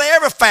didn't even know they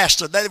ever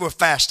fasted. They were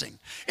fasting.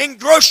 In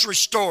grocery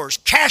stores,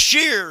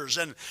 cashiers,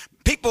 and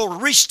people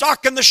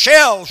restocking the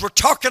shelves were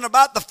talking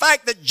about the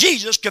fact that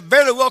Jesus could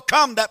very well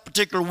come that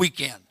particular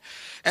weekend.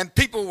 And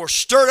people were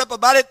stirred up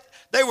about it.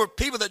 They were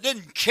people that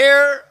didn't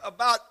care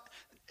about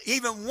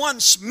even one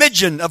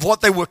smidgen of what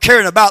they were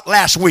caring about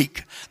last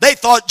week. They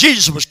thought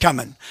Jesus was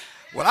coming.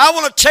 Well, I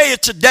want to tell you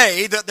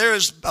today that there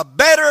is a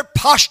better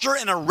posture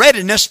and a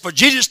readiness for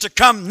Jesus to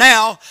come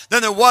now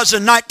than there was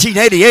in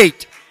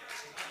 1988.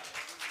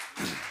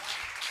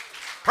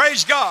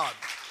 Praise God.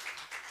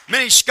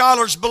 Many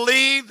scholars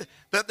believe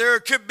that there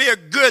could be a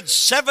good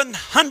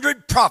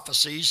 700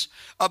 prophecies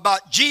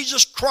about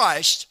Jesus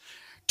Christ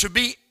to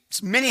be,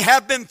 many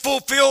have been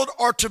fulfilled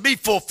or to be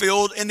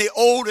fulfilled in the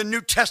Old and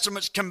New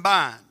Testaments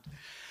combined.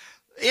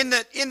 In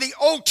the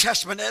Old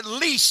Testament, at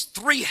least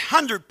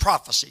 300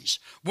 prophecies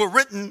were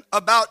written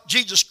about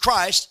Jesus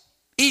Christ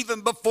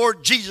even before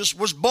Jesus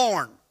was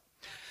born.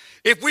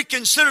 If we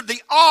considered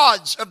the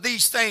odds of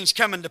these things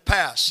coming to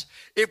pass,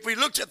 if we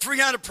looked at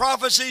 300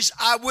 prophecies,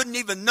 I wouldn't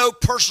even know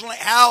personally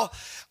how,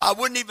 I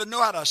wouldn't even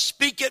know how to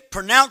speak it,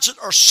 pronounce it,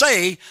 or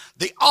say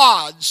the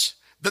odds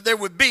that there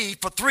would be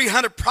for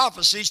 300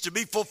 prophecies to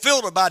be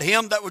fulfilled about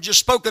him that were just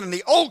spoken in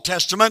the Old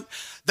Testament,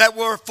 that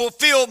were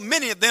fulfilled,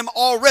 many of them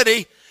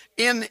already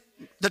in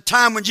the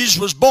time when Jesus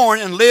was born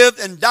and lived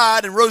and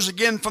died and rose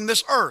again from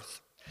this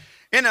earth.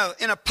 In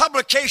a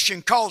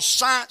publication called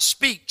Science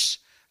Speaks,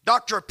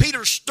 Dr.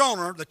 Peter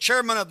Stoner, the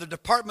chairman of the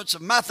departments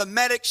of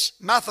mathematics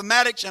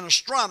and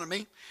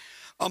astronomy,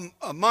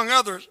 among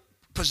other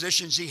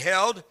positions he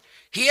held,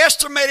 he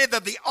estimated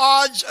that the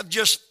odds of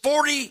just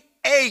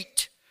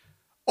 48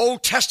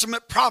 Old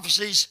Testament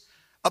prophecies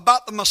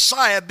about the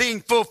Messiah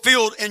being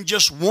fulfilled in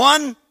just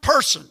one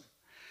person,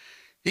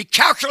 he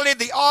calculated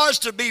the odds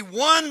to be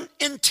 1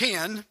 in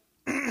 10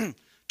 to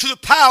the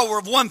power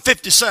of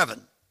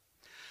 157.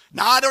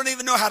 Now, I don't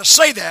even know how to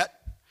say that.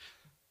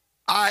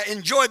 I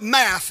enjoyed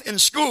math in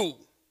school,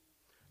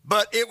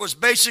 but it was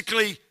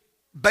basically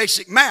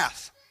basic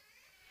math.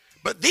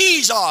 But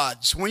these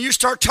odds, when you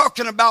start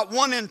talking about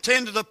 1 in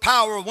 10 to the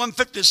power of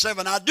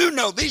 157, I do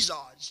know these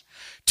odds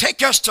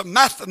take us to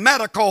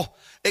mathematical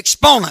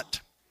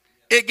exponent.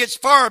 It gets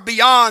far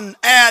beyond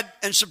add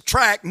and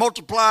subtract,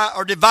 multiply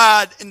or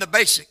divide in the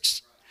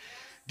basics.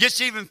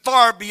 Gets even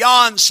far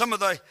beyond some of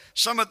the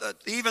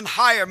even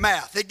higher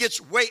math. It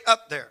gets way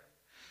up there.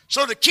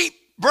 So to keep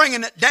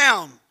bringing it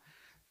down,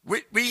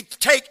 we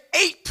take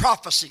 8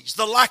 prophecies,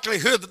 the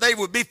likelihood that they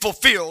would be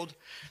fulfilled,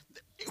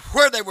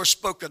 where they were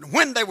spoken,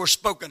 when they were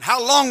spoken,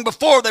 how long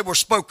before they were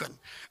spoken,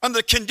 and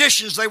the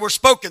conditions they were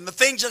spoken, the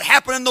things that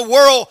happened in the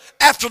world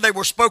after they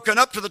were spoken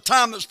up to the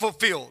time it was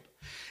fulfilled.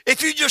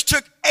 If you just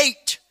took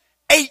 8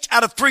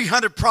 out of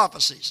 300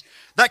 prophecies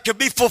that could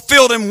be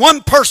fulfilled in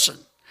one person,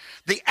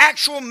 the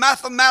actual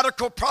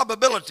mathematical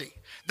probability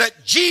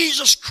that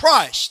Jesus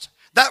Christ,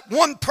 that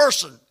one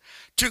person,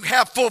 to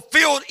have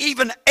fulfilled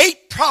even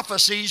 8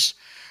 prophecies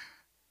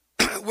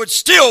would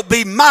still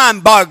be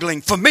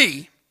mind-boggling for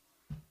me.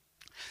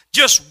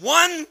 Just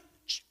one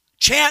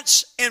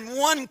chance in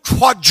 1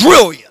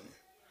 quadrillion.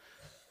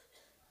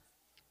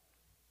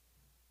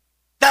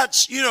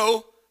 That's,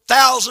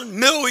 1,000,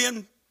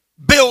 million,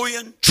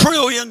 billion,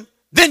 trillion,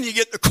 then you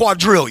get the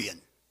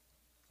quadrillion.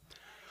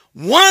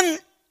 1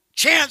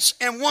 chance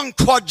in 1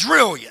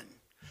 quadrillion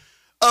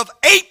of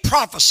 8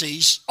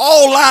 prophecies,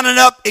 all lining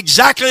up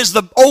exactly as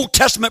the Old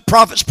Testament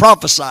prophets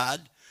prophesied,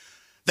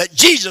 that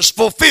Jesus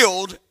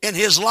fulfilled in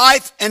his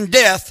life and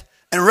death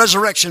and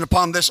resurrection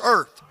upon this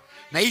earth.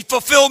 Now, he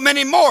fulfilled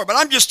many more, but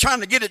I'm just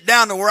trying to get it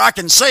down to where I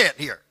can say it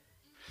here.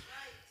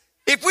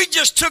 If we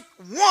just took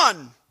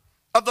one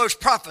of those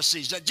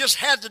prophecies that just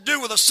had to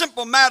do with a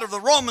simple matter of the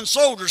Roman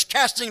soldiers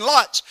casting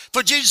lots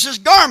for Jesus'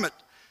 garment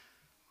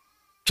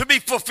to be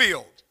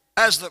fulfilled,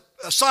 as the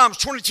Psalms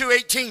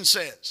 22:18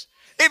 says,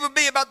 it would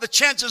be about the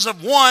chances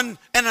of 1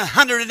 in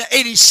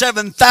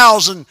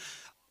 187,000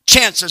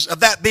 chances of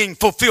that being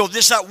fulfilled.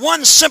 Just that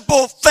one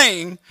simple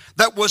thing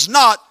that was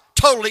not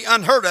totally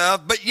unheard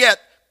of, but yet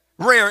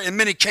rare in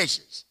many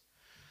cases.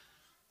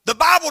 The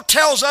Bible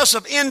tells us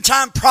of end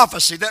time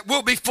prophecy that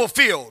will be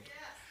fulfilled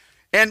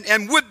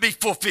and would be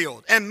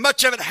fulfilled, and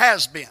much of it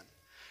has been.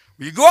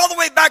 You go all the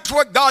way back to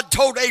what God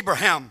told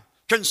Abraham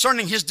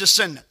concerning his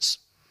descendants.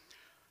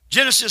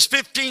 Genesis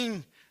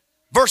 15,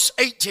 verse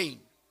 18.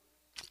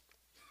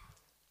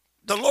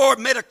 The Lord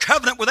made a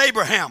covenant with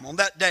Abraham on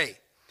that day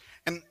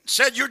and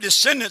said, your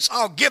descendants,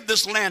 I'll give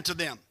this land to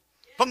them.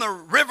 From the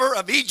river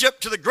of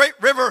Egypt to the great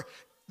river,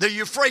 the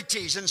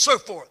Euphrates, and so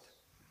forth.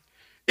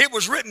 It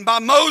was written by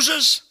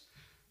Moses,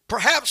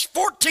 perhaps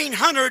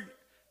 1400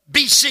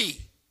 BC.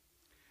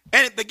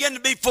 And it began to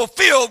be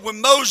fulfilled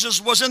when Moses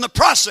was in the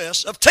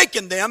process of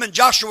taking them, and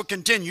Joshua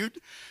continued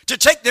to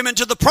take them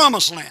into the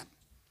promised land.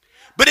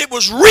 But it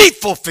was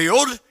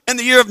re-fulfilled in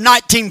the year of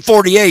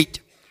 1948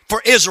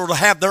 for Israel to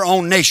have their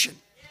own nation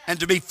and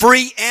to be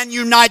free and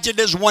united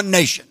as one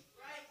nation.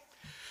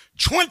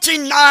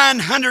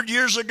 2,900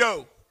 years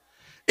ago,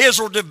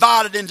 Israel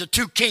divided into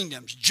two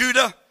kingdoms,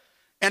 Judah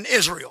and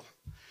Israel.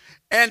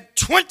 And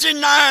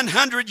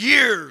 2,900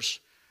 years,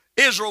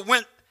 Israel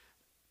went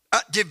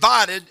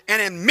divided,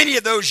 and in many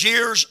of those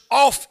years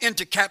off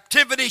into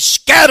captivity,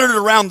 scattered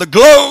around the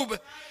globe,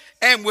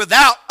 and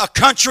without a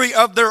country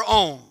of their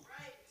own.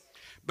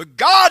 But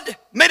God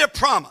made a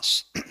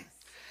promise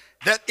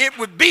that it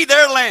would be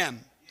their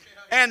land.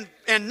 And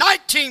in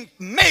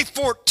May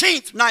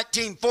 14th,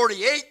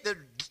 1948, the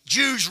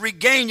Jews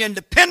regained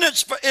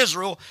independence for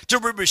Israel to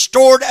be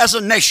restored as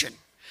a nation.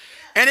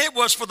 And it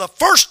was for the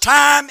first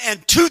time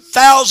in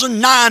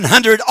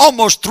 2,900,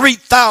 almost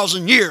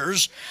 3,000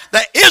 years,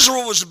 that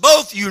Israel was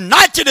both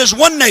united as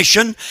one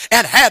nation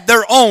and had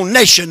their own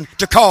nation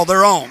to call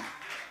their own.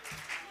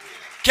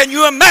 Can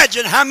you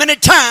imagine how many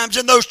times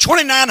in those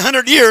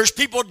 2,900 years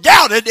people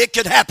doubted it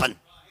could happen?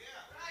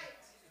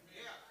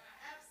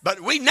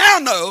 But we now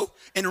know,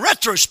 in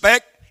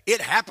retrospect,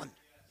 it happened.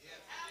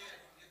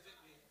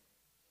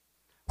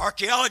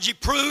 Archaeology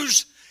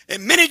proves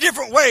in many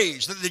different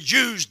ways that the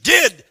Jews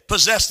did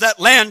possess that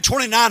land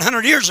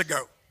 2,900 years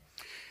ago.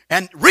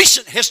 And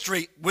recent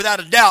history,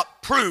 without a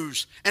doubt,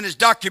 proves and is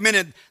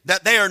documented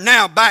that they are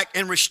now back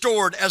and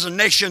restored as a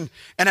nation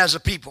and as a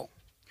people.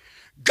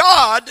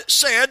 God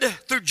said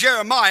through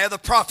Jeremiah the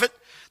prophet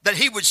that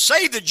he would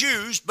save the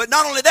Jews, but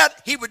not only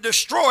that, he would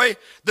destroy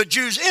the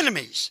Jews'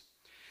 enemies.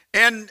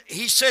 And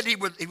he said he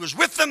was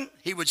with them,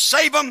 he would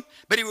save them,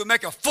 but he would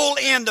make a full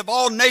end of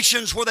all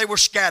nations where they were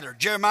scattered.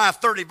 Jeremiah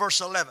 30,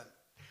 verse 11.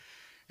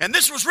 And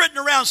this was written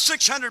around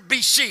 600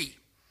 BC.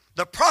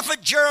 The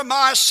prophet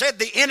Jeremiah said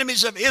the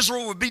enemies of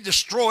Israel would be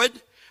destroyed,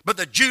 but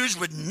the Jews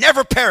would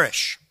never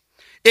perish.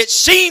 It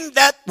seemed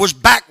that was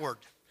backward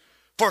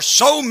for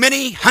so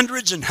many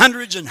hundreds and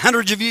hundreds and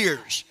hundreds of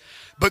years.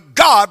 But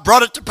God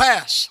brought it to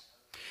pass.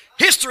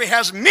 History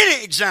has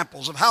many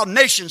examples of how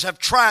nations have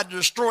tried to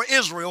destroy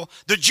Israel,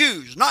 the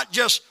Jews, not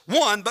just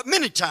one, but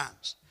many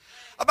times.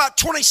 About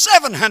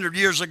 2,700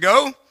 years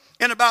ago,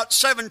 in about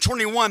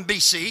 721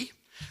 BC,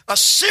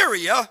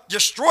 Assyria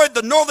destroyed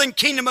the northern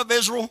kingdom of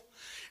Israel,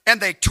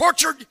 and they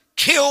tortured,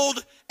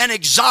 killed, and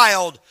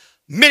exiled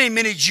many,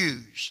 many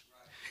Jews.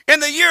 In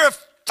the year of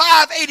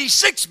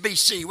 586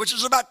 BC, which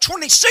is about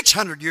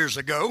 2,600 years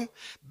ago,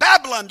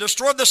 Babylon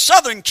destroyed the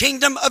southern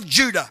kingdom of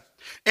Judah.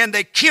 And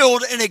they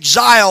killed and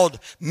exiled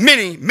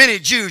many, many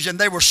Jews, and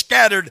they were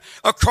scattered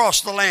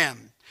across the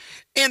land.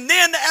 And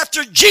then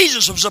after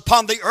Jesus was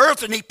upon the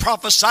earth and he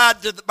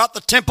prophesied about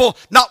the temple,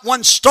 not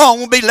one stone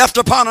will be left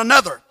upon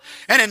another.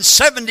 And in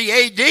 70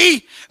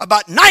 AD,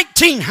 about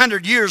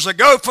 1,900 years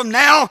ago from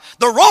now,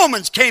 the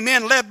Romans came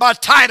in led by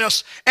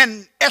Titus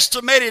and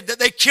estimated that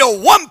they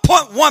killed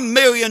 1.1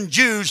 million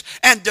Jews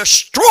and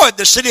destroyed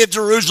the city of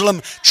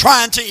Jerusalem,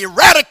 trying to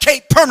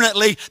eradicate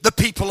permanently the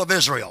people of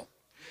Israel.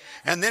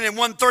 And then in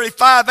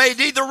 135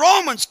 AD, the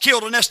Romans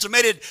killed an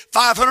estimated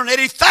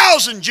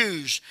 580,000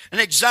 Jews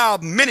and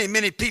exiled many,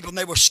 many people, and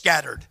they were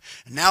scattered.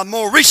 And now in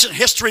more recent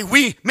history,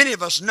 many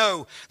of us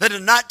know that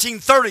in the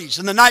 1930s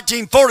and the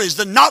 1940s,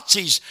 the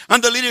Nazis,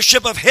 under the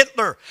leadership of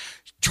Hitler,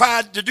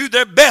 tried to do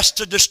their best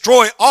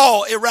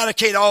to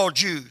eradicate all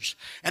Jews.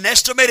 An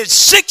estimated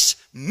 6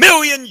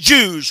 million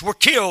Jews were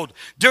killed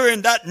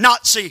during that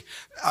Nazi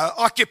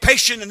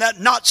occupation and that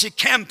Nazi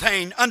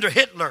campaign under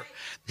Hitler.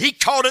 He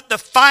called it the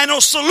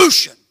final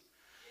solution.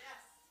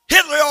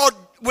 Hitler,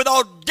 with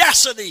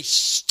audacity,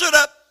 stood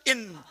up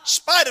in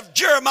spite of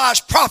Jeremiah's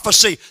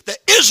prophecy that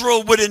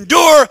Israel would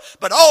endure,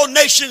 but all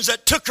nations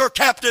that took her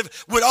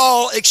captive would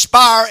all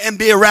expire and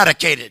be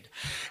eradicated.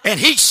 And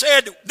he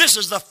said, this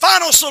is the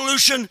final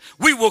solution.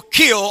 We will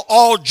kill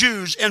all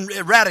Jews and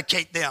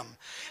eradicate them.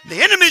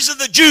 The enemies of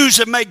the Jews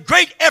have made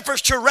great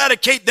efforts to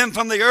eradicate them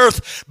from the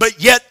earth,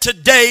 but yet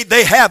today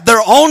they have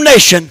their own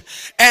nation,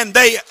 and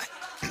they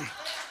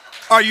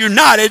are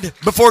united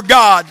before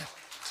God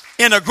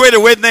in a greater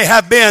way than they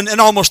have been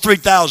in almost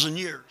 3,000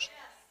 years.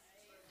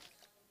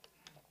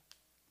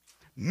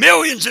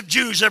 Millions of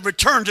Jews have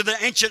returned to their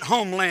ancient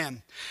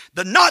homeland.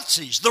 The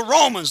Nazis, the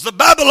Romans, the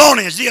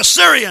Babylonians, the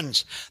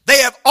Assyrians, they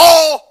have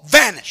all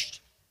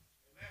vanished.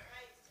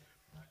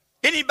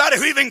 Anybody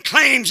who even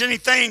claims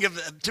anything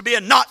to be a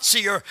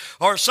Nazi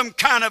or some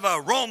kind of a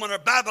Roman or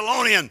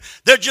Babylonian,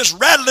 they're just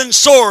rattling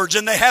swords,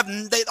 and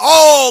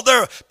all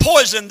their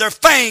poison, their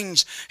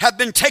fangs have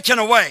been taken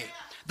away.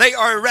 They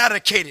are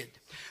eradicated.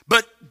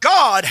 But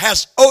God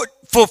has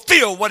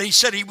fulfilled what he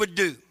said he would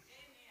do.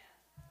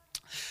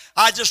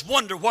 I just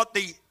wonder what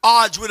the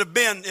odds would have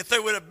been if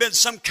there would have been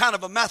some kind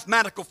of a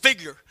mathematical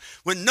figure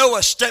when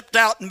Noah stepped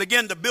out and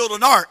began to build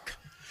an ark.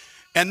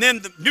 And then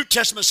the New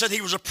Testament said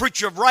he was a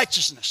preacher of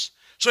righteousness.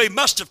 So he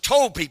must have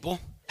told people,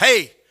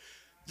 hey,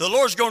 the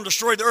Lord's going to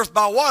destroy the earth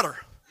by water.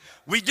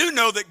 We do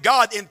know that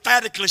God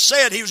emphatically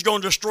said he was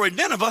going to destroy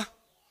Nineveh.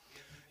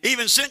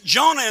 Even sent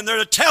Jonah in there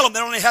to tell them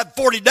they only had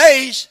 40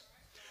 days.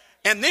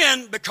 And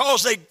then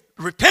because they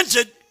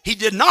repented, he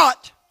did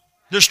not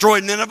destroy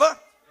Nineveh.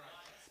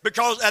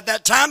 Because at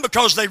that time,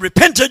 because they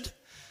repented.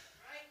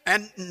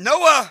 And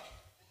Noah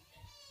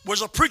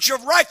was a preacher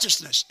of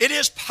righteousness. It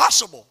is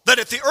possible that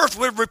if the earth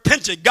would have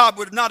repented, God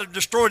would not have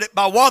destroyed it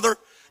by water,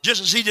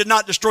 just as he did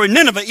not destroy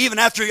Nineveh, even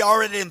after he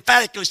already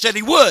emphatically said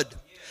he would.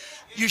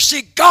 You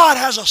see, God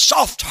has a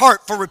soft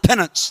heart for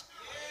repentance.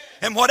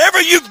 And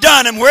whatever you've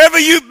done and wherever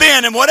you've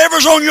been and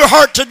whatever's on your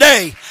heart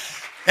today,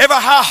 ever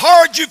how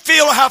hard you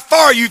feel or how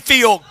far you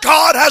feel,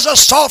 God has a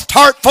soft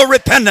heart for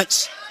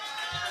repentance.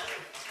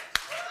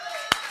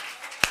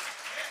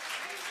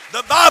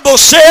 The Bible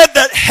said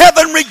that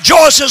heaven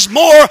rejoices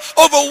more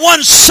over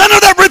one sinner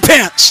that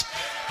repents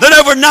than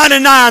over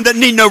 99 that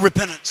need no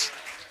repentance.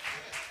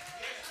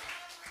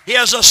 He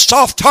has a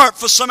soft heart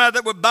for somebody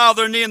that would bow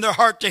their knee and their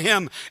heart to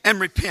him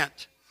and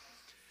repent.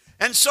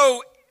 And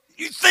so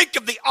you think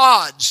of the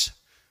odds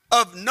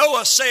of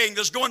Noah saying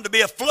there's going to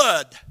be a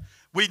flood.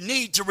 We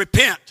need to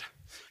repent.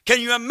 Can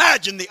you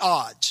imagine the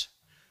odds?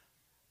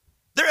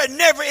 It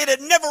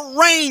had never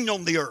rained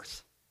on the earth.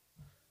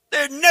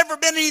 There had never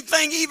been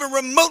anything even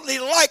remotely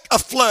like a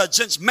flood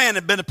since man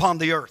had been upon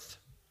the earth.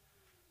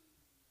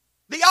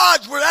 The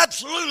odds were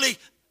absolutely,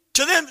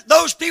 to them,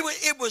 those people,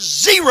 it was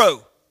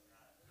zero.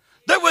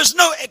 There was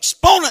no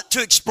exponent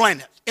to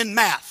explain it in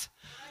math.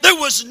 There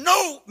was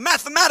no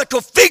mathematical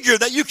figure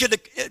that you could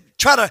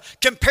try to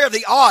compare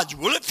the odds.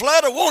 Will it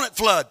flood or won't it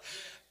flood?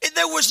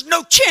 There was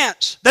no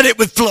chance that it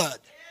would flood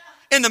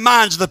in the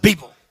minds of the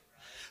people.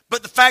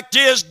 But the fact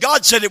is,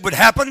 God said it would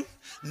happen.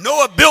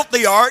 Noah built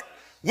the ark,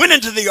 went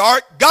into the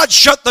ark, God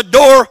shut the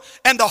door,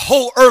 and the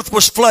whole earth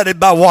was flooded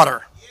by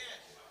water.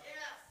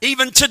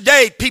 Even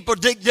today, people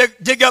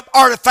dig up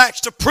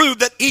artifacts to prove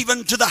that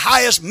even to the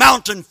highest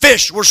mountain,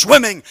 fish were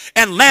swimming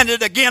and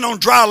landed again on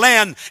dry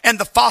land, and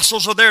the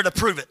fossils are there to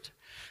prove it.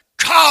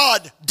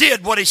 God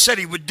did what he said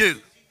he would do.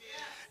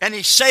 And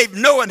he saved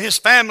Noah and his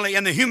family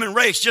and the human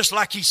race just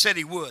like he said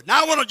he would.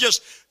 Now I want to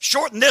just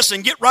shorten this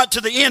and get right to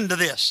the end of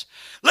this.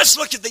 Let's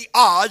look at the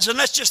odds and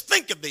let's just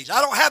think of these.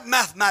 I don't have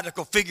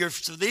mathematical figures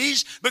for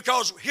these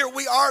because here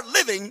we are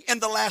living in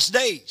the last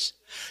days.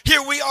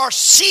 Here we are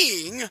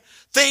seeing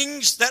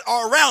things that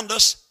are around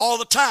us all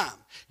the time.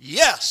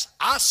 Yes,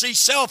 I see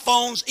cell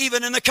phones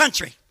even in the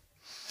country.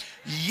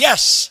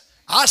 Yes,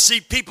 I see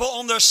people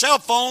on their cell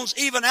phones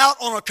even out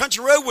on a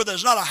country road where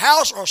there's not a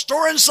house or a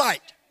store in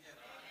sight.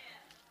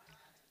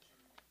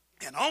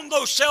 And on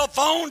those cell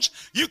phones,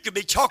 you could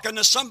be talking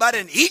to somebody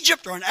in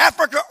Egypt or in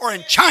Africa or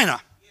in China.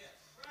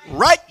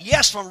 Right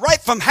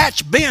from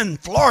Hatch Bend,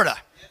 Florida.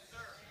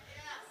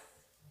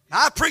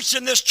 Now, I preached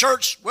in this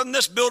church, wasn't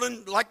this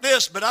building like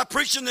this, but I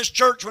preached in this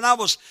church when I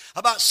was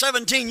about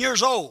 17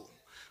 years old,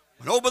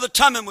 when Old Brother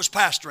Tumman was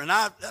pastor. And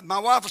my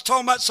wife was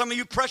talking about some of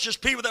you precious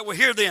people that were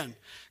here then.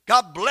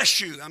 God bless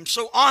you. I'm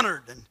so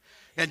honored.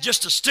 And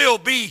just to still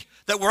be,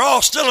 that we're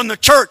all still in the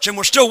church and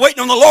we're still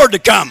waiting on the Lord to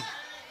come.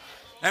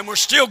 And we're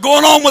still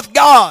going on with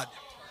God.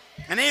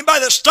 And anybody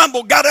that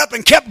stumbled got up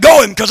and kept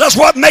going because that's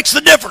what makes the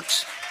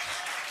difference.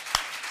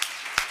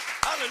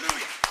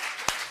 Hallelujah.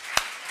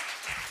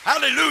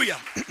 Hallelujah.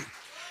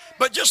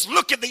 But just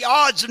look at the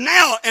odds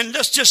now and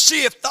let's just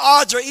see if the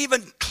odds are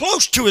even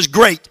close to as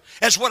great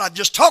as what I've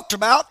just talked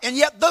about, and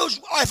yet those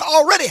have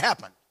already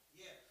happened.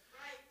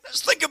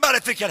 Let's think about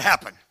if it could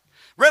happen.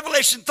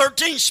 Revelation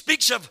 13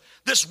 speaks of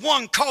this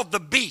one called the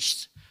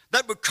beast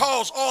that would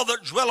cause all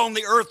that dwell on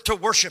the earth to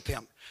worship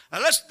him. Now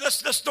let's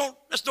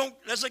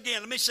again,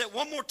 let me say it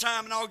one more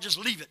time and I'll just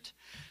leave it.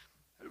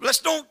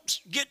 Let's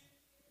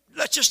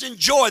just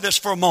enjoy this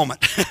for a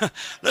moment.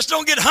 Let's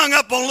don't get hung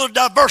up on little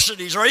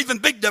diversities or even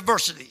big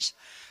diversities.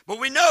 But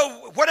we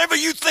know whatever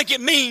you think it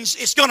means,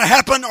 it's going to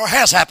happen or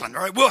has happened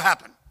or it will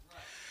happen.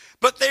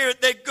 But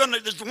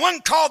there's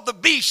one called the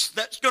beast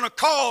that's going to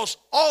cause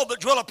all that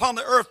dwell upon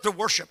the earth to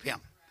worship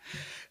him.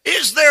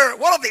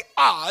 What are the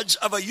odds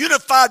of a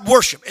unified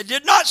worship? It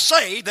did not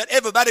say that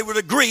everybody would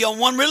agree on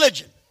one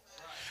religion.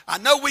 I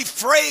know we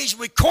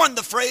coined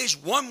the phrase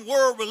one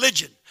world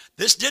religion.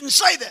 This didn't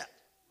say that.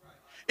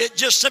 It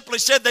just simply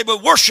said they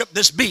would worship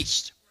this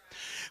beast.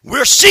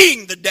 We're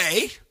seeing the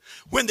day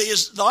when the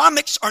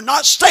Islamics are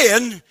not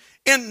staying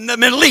in the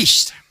Middle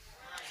East.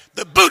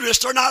 The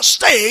Buddhists are not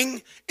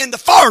staying in the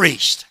Far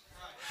East.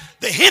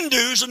 The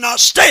Hindus are not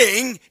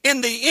staying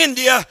in the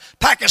India,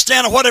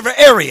 Pakistan, or whatever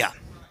area.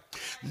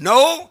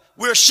 No,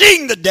 we're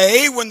seeing the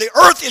day when the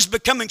earth is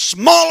becoming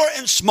smaller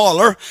and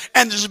smaller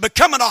and is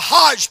becoming a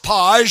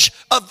hodgepodge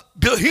of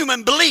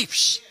human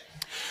beliefs.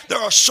 There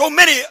are so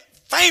many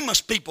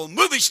famous people,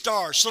 movie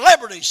stars,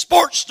 celebrities,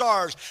 sports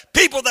stars,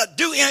 people that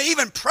do,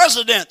 even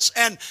presidents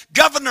and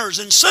governors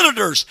and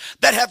senators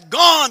that have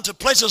gone to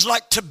places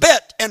like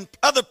Tibet and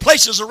other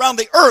places around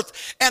the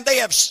earth, and they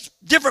have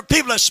different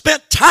people have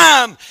spent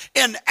time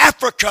in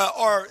Africa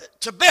or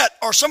Tibet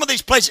or some of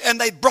these places, and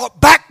they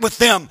brought back with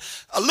them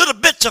a little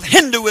bits of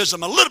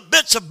Hinduism, a little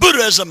bits of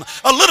Buddhism,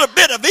 a little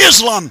bit of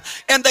Islam,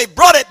 and they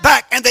brought it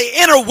back and they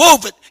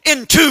interwove it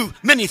into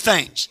many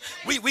things.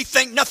 We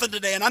think nothing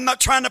today, and I'm not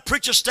trying to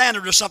preach a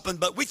standard or something,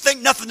 but we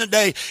think nothing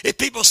today if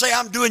people say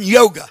I'm doing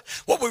yoga.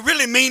 What we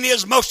really mean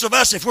is, most of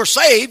us, if we're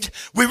saved,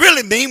 we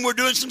really mean we're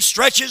doing some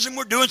stretches and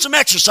we're doing some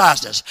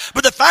exercises.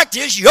 But the fact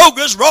is,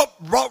 yoga's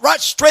brought right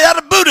straight out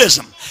of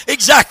Buddhism.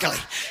 Exactly.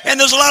 And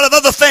there's a lot of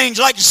other things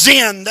like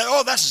Zen.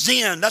 That's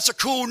Zen. That's a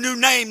cool new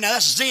name. Now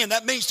that's Zen.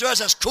 That means to us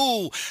that's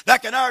cool.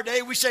 Back in our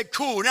day we said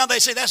cool. Now they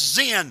say that's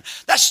Zen.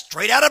 That's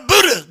straight out of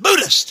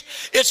Buddhist.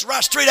 It's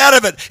right straight out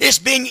of it. It's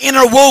being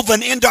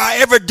interwoven into our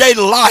everyday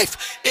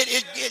life.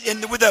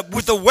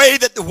 With the way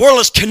that the world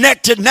is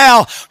connected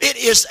now, it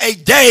is a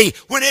day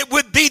when it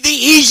would be the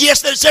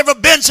easiest that it's ever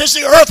been since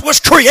the earth was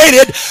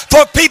created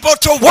for people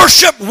to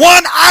worship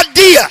one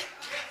idea.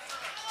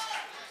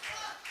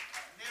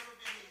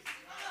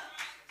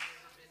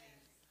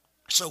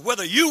 So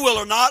whether you will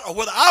or not, or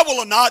whether I will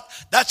or not,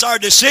 that's our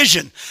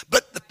decision.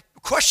 But the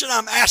question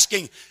I'm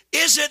asking,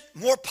 is it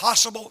more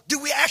possible? Do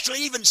we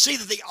actually even see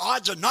that the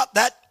odds are not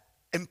that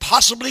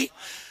impossibly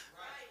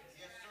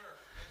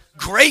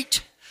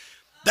great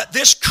that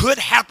this could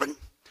happen?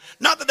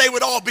 Not that they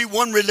would all be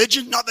one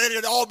religion, not that they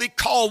would all be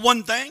called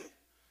one thing.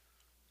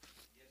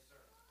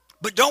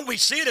 But don't we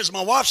see it, as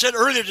my wife said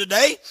earlier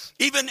today,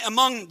 even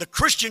among the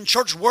Christian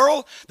church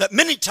world, that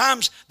many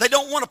times they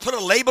don't want to put a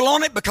label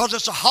on it because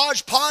it's a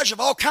hodgepodge of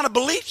all kind of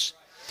beliefs?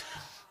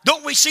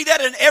 Don't we see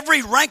that in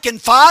every rank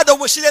and file? Don't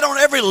we see that on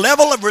every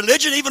level of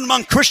religion, even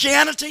among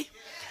Christianity?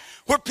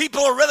 Where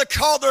people would rather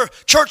call their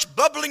church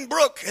Bubbling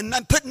Brook and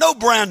put no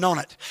brand on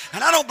it.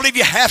 And I don't believe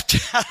you have to.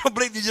 I don't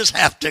believe you just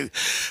have to.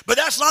 But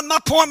that's not my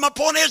point. My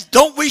point is,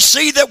 don't we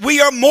see that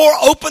we are more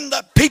open,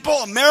 that people,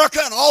 America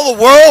and all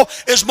the world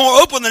is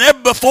more open than ever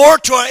before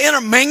to our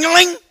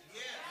intermingling?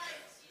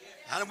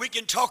 And we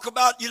can talk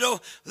about, the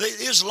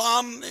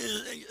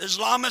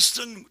Islamists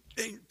and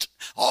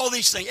all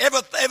these things.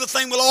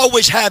 Everything will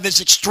always have its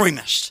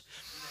extremists.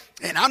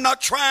 And I'm not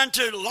trying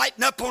to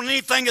lighten up on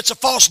anything that's a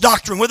false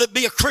doctrine, whether it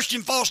be a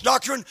Christian false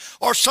doctrine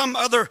or some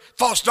other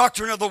false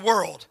doctrine of the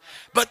world.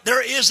 But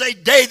there is a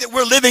day that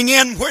we're living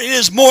in where it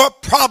is more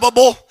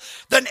probable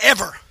than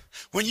ever.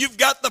 When you've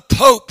got the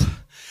Pope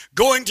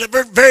going to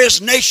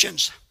various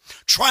nations,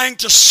 trying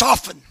to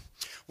soften.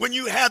 When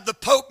you have the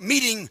Pope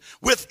meeting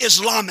with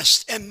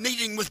Islamists and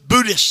meeting with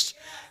Buddhists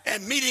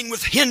and meeting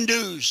with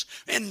Hindus,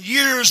 and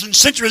years and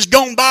centuries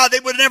gone by, they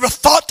would have never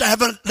thought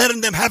to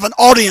letting them have an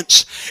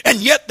audience, and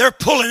yet they're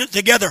pulling it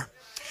together.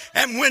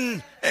 And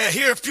when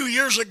here a few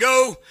years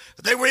ago,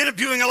 they were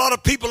interviewing a lot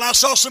of people, and I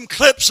saw some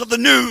clips of the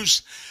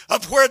news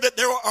of where that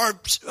there are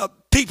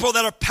people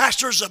that are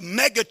pastors of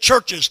mega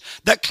churches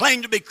that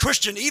claim to be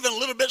Christian, even a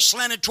little bit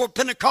slanted toward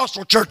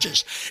Pentecostal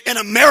churches in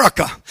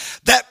America,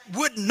 that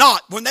would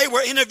not, when they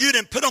were interviewed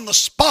and put on the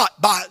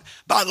spot by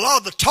a lot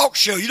of the talk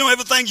show,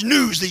 everything's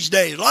news these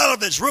days. A lot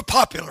of it's real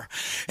popular.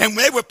 And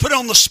they were put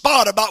on the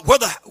spot about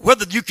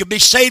whether you could be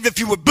saved if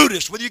you were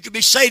Buddhist, whether you could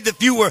be saved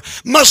if you were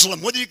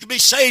Muslim, whether you could be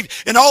saved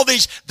in all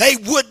these, they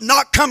would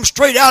not come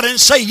straight out and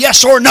say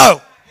yes or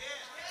no.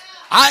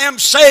 I am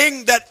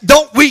saying that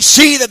don't we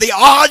see that the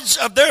odds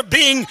of there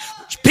being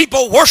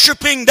people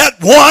worshiping that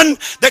one,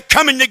 that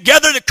coming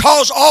together to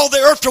cause all the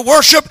earth to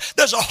worship,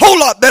 there's a whole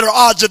lot better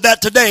odds of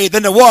that today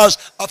than there was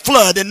a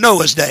flood in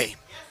Noah's day.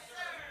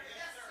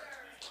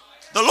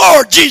 The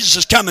Lord Jesus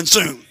is coming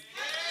soon.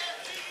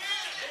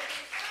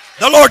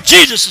 The Lord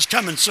Jesus is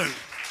coming soon.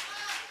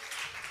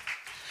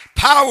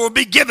 Power will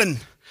be given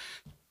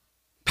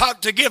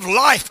to give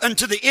life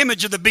unto the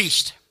image of the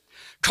beast.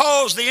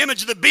 Cause the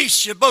image of the beast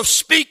should both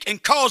speak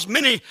and cause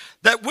many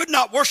that would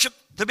not worship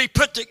to be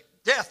put to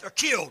death or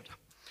killed.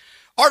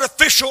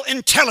 Artificial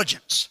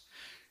intelligence.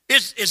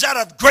 Is that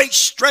a great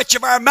stretch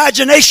of our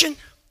imagination?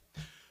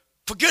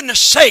 For goodness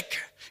sake,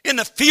 in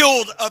the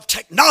field of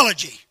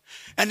technology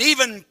and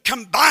even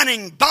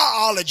combining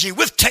biology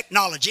with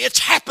technology, it's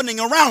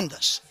happening around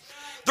us.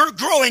 They're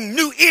growing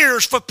new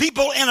ears for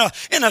people in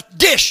a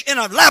dish, in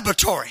a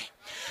laboratory.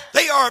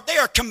 They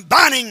are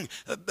combining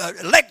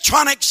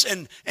electronics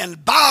and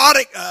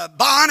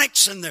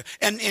bionics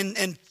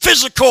and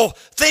physical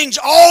things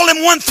all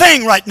in one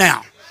thing right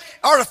now.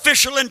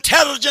 Artificial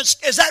intelligence,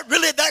 is that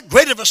really that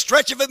great of a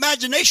stretch of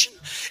imagination?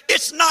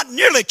 It's not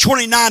nearly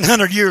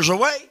 2,900 years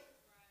away.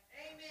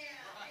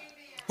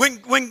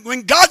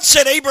 When God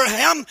said to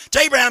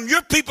Abraham,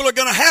 your people are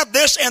going to have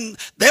this and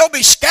they'll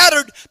be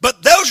scattered,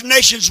 but those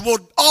nations will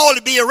all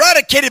be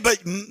eradicated, but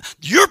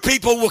your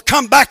people will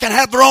come back and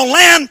have their own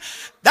land.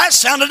 That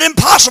sounded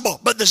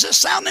impossible. But does this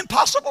sound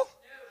impossible?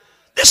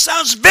 This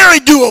sounds very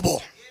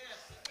doable.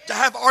 To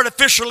have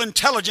artificial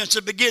intelligence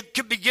that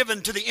could be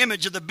given to the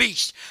image of the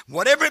beast.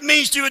 Whatever it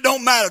means to you, it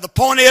don't matter. The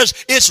point is,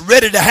 it's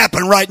ready to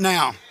happen right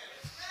now.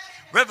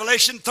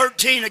 Revelation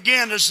 13,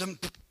 again, there's some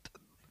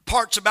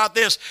parts about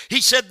this.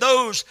 He said,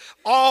 those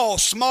all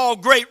small,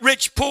 great,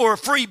 rich, poor,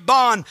 free,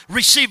 bond,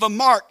 receive a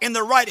mark in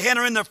their right hand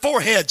or in their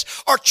foreheads.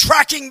 Are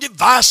tracking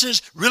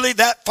devices really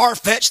that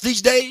far-fetched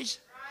these days?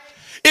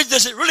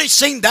 Does it really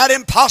seem that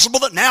impossible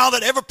that now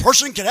that every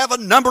person can have a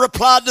number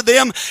applied to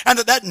them and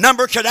that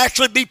number could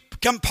actually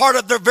become part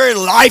of their very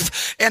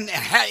life and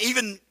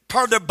even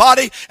part of their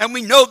body? And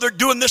we know they're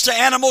doing this to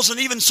animals, and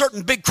even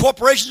certain big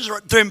corporations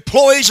or their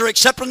employees are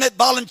accepting it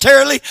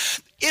voluntarily.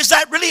 Is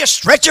that really a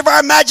stretch of our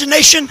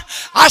imagination?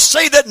 I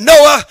say that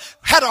Noah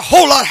had a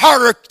whole lot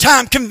harder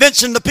time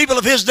convincing the people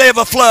of his day of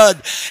a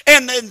flood.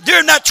 And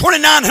during that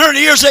 2,900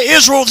 years that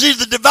Israel was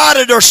either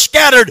divided or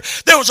scattered,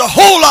 there was a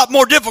whole lot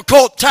more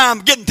difficult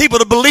time getting people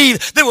to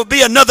believe there would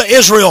be another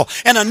Israel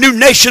and a new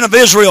nation of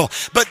Israel.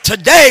 But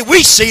today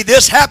we see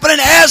this happening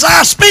as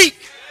I speak.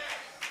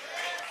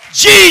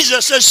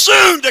 Jesus is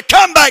soon to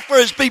come back for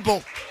his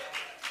people.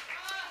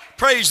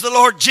 Praise the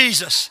Lord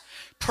Jesus.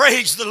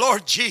 Praise the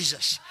Lord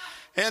Jesus.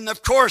 And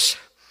of course,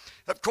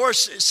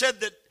 it said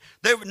that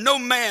no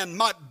man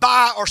might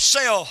buy or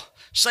sell,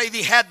 save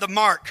he had the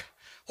mark.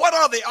 What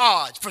are the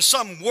odds for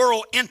some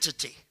world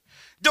entity?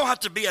 It don't have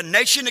to be a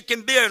nation. It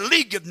can be a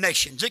league of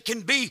nations. It can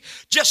be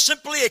just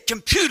simply a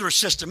computer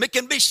system. It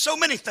can be so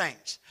many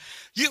things.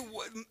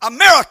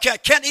 America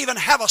can't even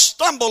have a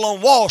stumble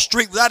on Wall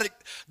Street without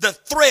the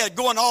thread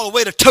going all the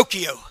way to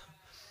Tokyo.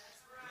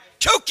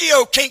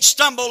 Tokyo can't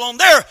stumble on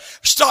their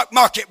stock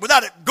market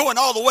without it going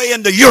all the way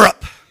into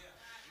Europe.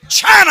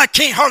 China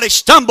can't hardly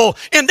stumble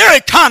in their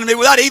economy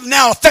without even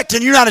now affecting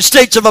the United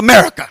States of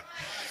America.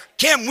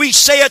 Can we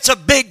say it's a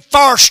big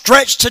far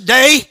stretch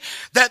today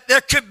that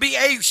there could be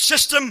a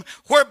system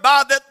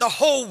whereby that the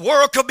whole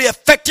world could be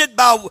affected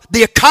by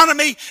the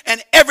economy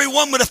and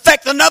everyone would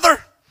affect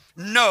another?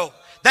 No,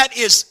 that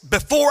is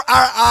before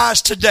our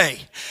eyes today.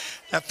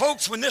 Now,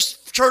 folks, when this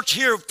church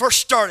here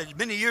first started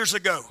many years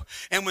ago,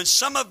 and when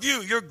some of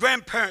you, your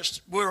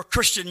grandparents were a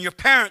Christian, your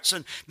parents,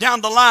 and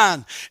down the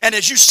line, and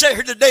as you sit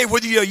here today,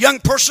 whether you're a young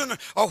person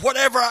or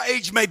whatever our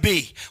age may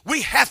be,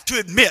 we have to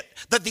admit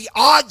that the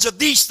odds of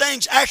these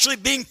things actually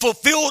being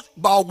fulfilled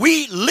while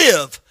we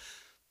live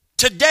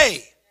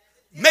today,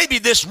 maybe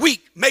this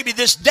week, maybe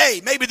this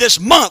day, maybe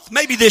this month,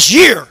 maybe this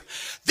year,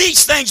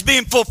 these things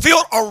being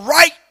fulfilled are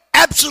right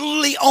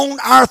absolutely on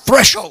our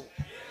threshold.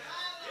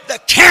 The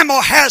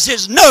camel has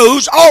his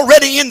nose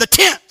already in the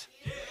tent.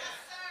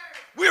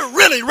 We're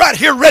really right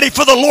here ready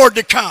for the Lord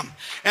to come.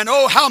 And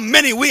oh, how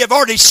many we have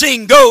already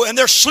seen go and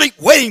they're asleep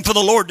waiting for the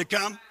Lord to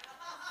come.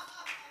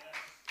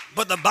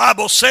 But the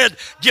Bible said,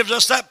 gives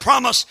us that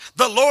promise,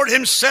 the Lord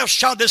himself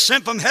shall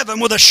descend from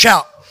heaven with a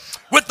shout,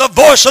 with the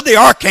voice of the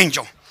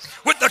archangel,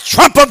 with the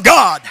trump of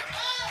God.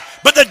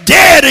 But the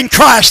dead in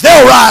Christ,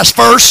 they'll rise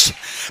first.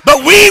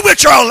 But we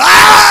which are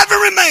alive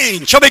and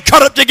remain shall be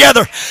caught up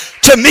together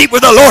to meet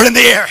with the Lord in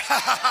the air.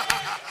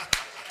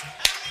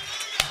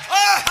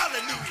 Oh,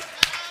 hallelujah.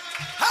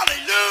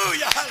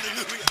 Hallelujah.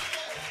 Hallelujah.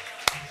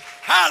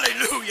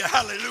 Hallelujah.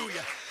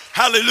 Hallelujah.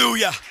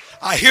 Hallelujah.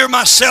 I hear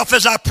myself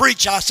as I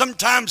preach. I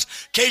sometimes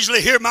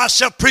occasionally hear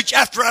myself preach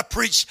after I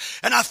preach.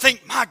 And I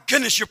think, my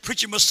goodness, you're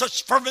preaching with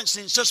such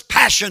fervency and such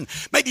passion.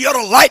 Maybe you ought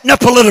to lighten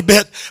up a little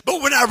bit.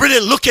 But when I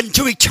really look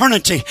into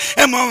eternity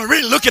and when we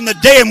really look in the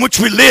day in which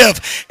we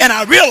live, and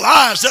I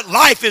realize that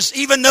life is,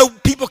 even though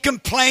people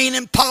complain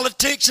in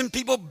politics and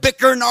people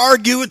bicker and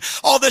argue and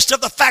all this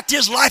stuff, the fact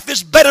is life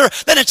is better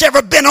than it's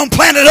ever been on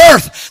planet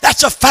Earth.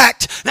 That's a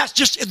fact. That's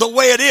just the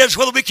way it is,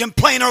 whether we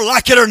complain or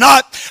like it or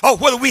not, or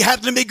whether we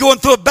happen to be going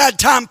through a bad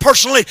time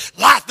personally.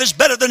 Life is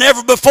better than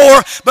ever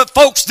before. But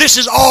folks, this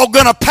is all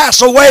going to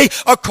pass away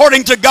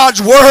according to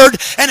God's word.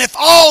 And if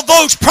all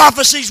those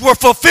prophecies were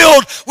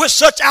fulfilled with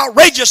such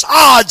outrageous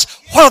odds,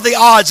 what are the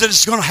odds that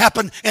it's going to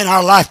happen in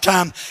our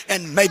lifetime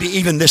and maybe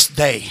even this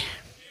day?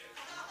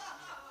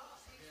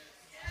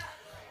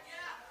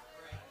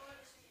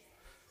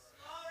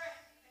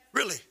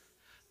 Really,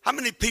 how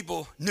many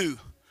people knew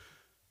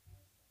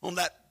on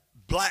that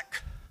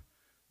black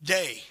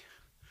day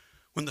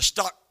when the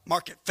stock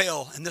market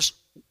fell and this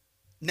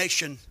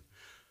nation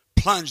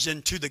plunged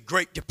into the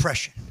Great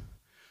Depression?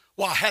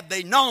 Why, had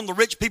they known, the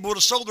rich people would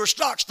have sold their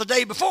stocks the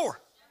day before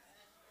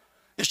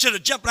instead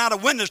of jumping out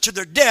of windows to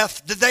their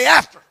death the day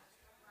after.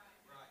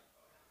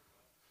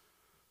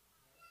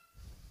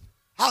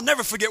 I'll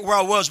never forget where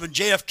I was when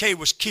JFK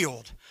was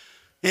killed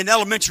in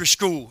elementary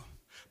school.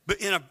 But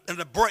in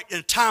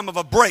a time of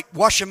a break,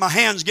 washing my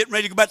hands, getting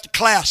ready to go back to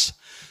class,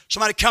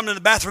 somebody come in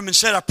the bathroom and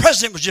said, our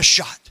president was just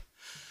shot.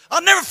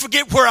 I'll never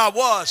forget where I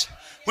was.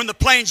 When the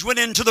planes went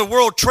into the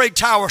World Trade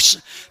Towers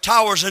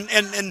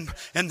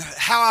and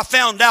how I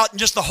found out, and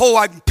just the whole,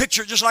 I can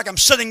picture it just like I'm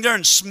sitting there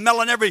and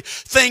smelling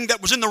everything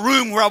that was in the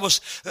room where I was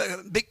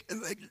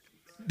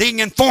being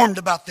informed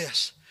about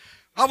this.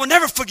 I will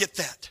never forget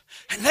that.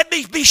 And let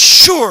me be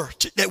sure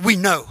that we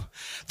know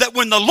that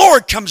when the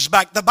Lord comes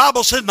back, the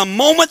Bible says in the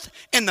moment,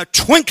 in the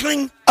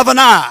twinkling of an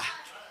eye.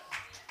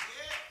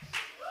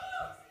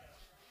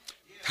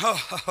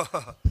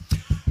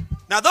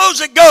 Now those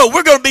that go,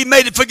 we're going to be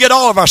made to forget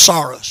all of our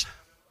sorrows.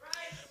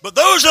 But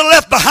those that are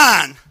left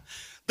behind,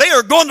 they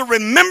are going to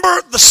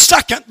remember the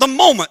second, the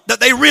moment that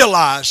they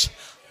realize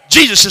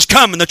Jesus has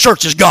come and the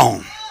church is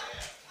gone.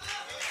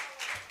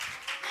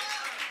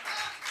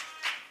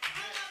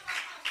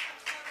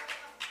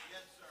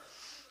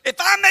 If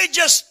I may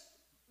just,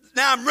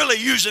 now I'm really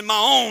using my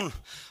own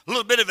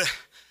little bit of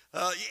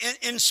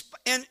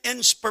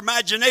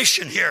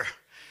imagination here.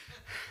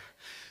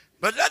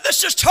 But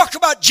let's just talk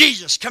about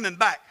Jesus coming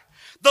back.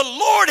 The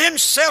Lord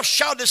himself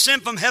shall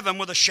descend from heaven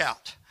with a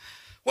shout.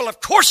 Well, of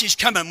course he's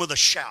coming with a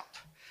shout.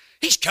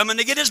 He's coming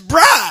to get his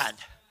bride.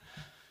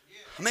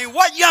 I mean,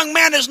 what young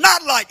man is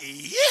not like,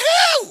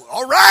 yee-hoo,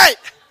 all right,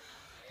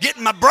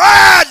 getting my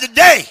bride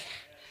today.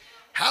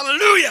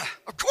 Hallelujah.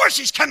 Of course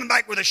he's coming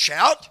back with a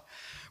shout.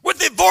 With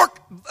the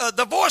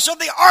voice of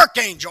the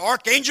archangel.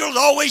 Archangel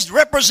always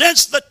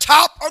represents the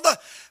top or the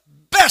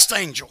best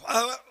angel.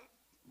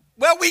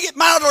 Well, we get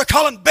mild to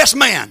call him best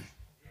man.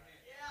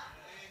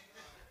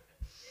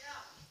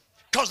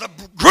 Because the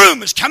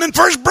groom is coming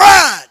for his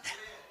bride.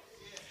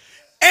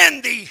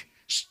 And the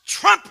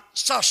trumpet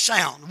shall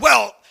sound.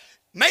 Well,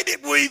 maybe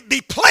we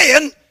be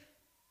playing,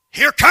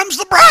 Here Comes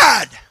the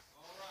Bride.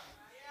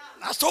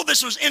 I thought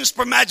this was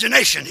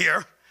imagination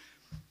here.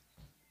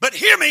 But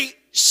hear me,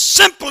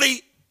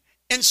 simply,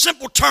 in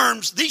simple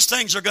terms, these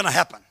things are going to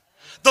happen.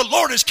 The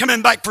Lord is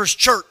coming back for his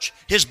church,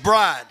 his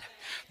bride.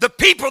 The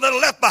people that are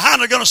left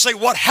behind are going to say,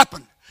 what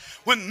happened?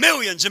 When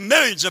millions and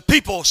millions of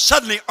people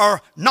suddenly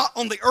are not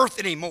on the earth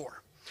anymore.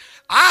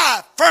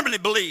 I firmly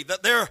believe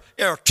that there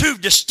are two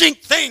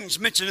distinct things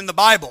mentioned in the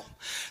Bible.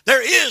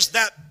 There is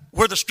that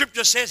where the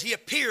scripture says he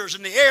appears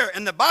in the air,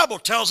 and the Bible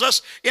tells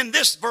us in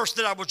this verse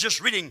that I was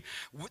just reading,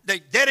 the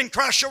dead in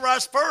Christ shall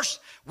rise first.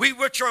 We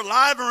which are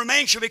alive and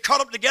remain shall be caught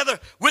up together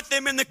with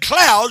them in the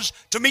clouds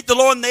to meet the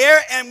Lord in the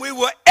air, and we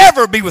will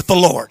ever be with the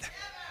Lord.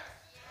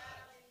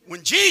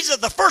 When Jesus,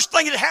 the first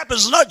thing that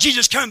happens is not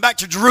Jesus coming back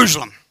to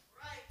Jerusalem.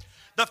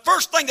 The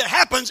first thing that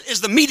happens is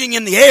the meeting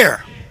in the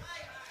air.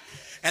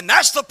 And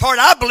that's the part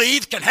I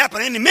believe can happen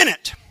any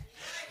minute.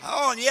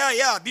 Oh,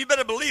 yeah. You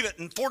better believe it.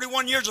 In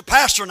 41 years of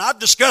pastoring, I've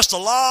discussed a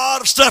lot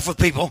of stuff with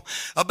people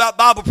about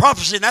Bible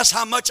prophecy, and that's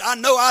how much I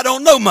know I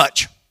don't know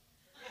much.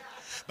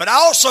 But I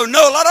also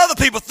know a lot of other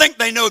people think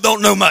they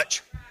don't know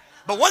much.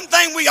 But one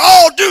thing we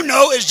all do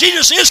know is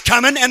Jesus is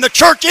coming, and the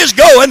church is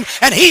going,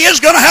 and he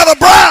is going to have a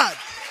bride.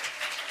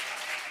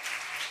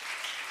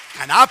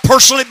 And I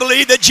personally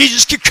believe that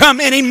Jesus could come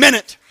any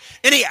minute,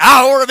 any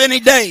hour of any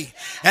day.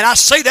 And I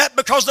say that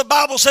because the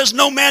Bible says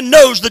no man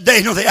knows the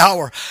day nor the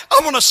hour.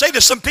 I want to say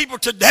to some people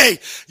today,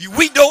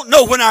 we don't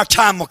know when our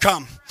time will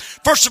come.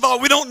 First of all,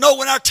 we don't know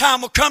when our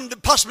time will come to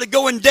possibly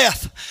go in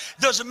death.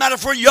 It doesn't matter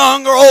if we're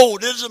young or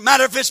old. It doesn't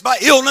matter if it's by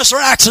illness or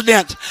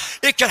accident.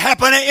 It can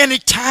happen at any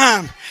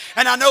time.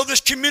 And I know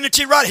this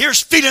community right here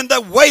is feeling the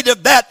weight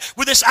of that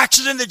with this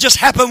accident that just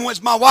happened when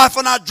my wife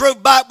and I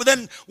drove by it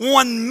within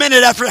 1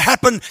 minute after it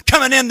happened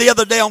coming in the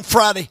other day on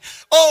Friday.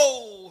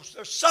 Oh,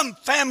 there's some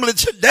family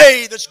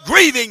today that's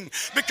grieving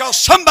because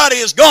somebody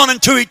has gone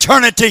into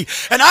eternity.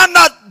 And I'm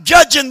not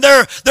judging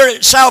their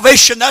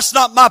salvation. That's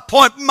not my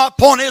point. My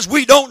point is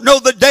we don't know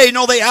the day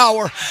nor the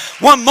hour.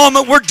 One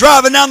moment we're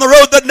driving down the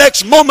road. The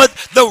next moment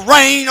the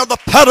rain or the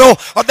puddle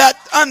or that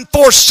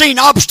unforeseen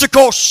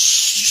obstacle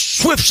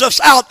swifts us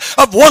out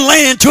of one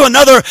lane into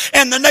another.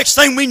 And the next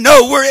thing we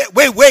know,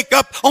 we wake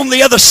up on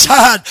the other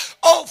side.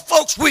 Oh,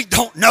 folks, we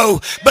don't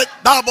know. But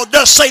the Bible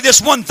does say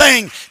this one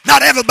thing.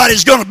 Not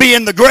everybody's going to be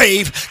in the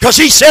grave, because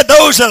he said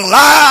those that are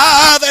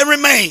alive and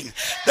remain.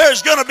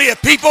 There's going to be a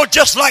people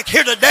just like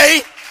here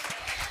today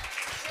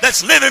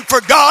that's living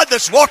for God,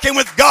 that's walking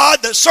with God,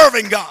 that's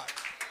serving God.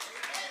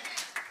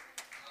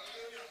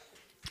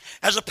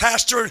 As a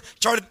pastor,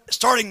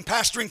 starting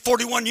pastoring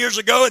 41 years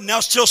ago and now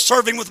still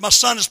serving with my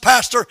son as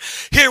pastor,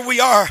 here we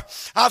are.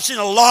 I've seen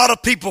a lot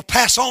of people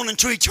pass on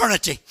into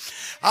eternity.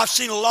 I've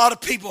seen a lot of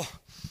people.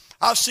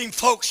 I've seen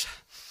folks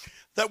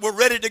that were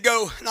ready to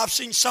go, and I've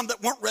seen some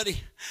that weren't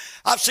ready.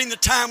 I've seen the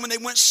time when they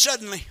went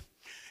suddenly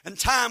and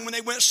time when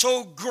they went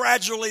so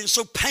gradually and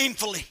so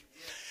painfully.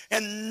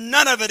 And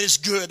none of it is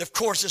good. Of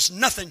course, it's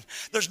nothing.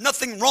 There's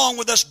nothing wrong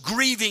with us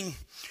grieving.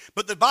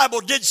 But the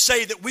Bible did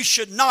say that we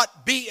should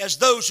not be as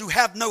those who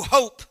have no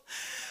hope.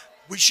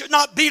 We should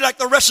not be like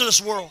the rest of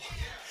this world.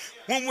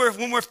 When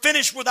we're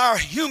finished with our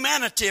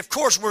humanity, of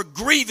course, we're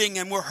grieving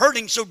and we're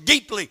hurting so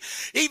deeply.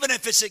 Even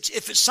if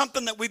it's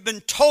something that we've been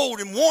told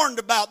and warned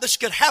about, this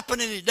could happen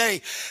any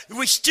day.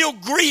 We still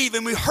grieve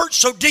and we hurt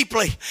so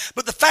deeply.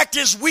 But the fact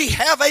is we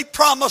have a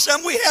promise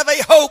and we have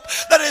a hope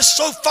that is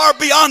so far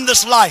beyond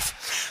this life.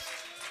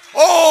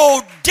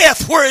 Oh,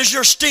 death, where is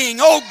your sting?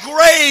 Oh,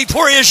 grave,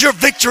 where is your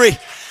victory?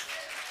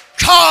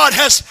 God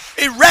has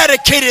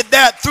eradicated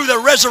that through the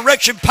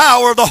resurrection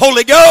power of the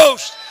Holy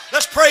Ghost.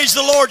 Let's praise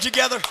the Lord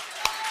together.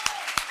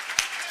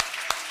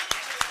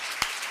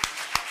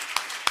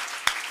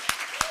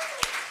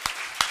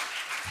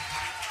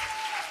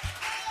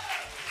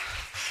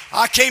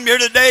 I came here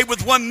today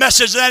with one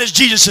message, and that is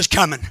Jesus is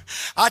coming.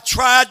 I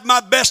tried my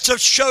best to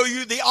show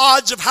you the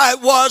odds of how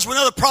it was when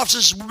other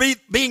prophecies were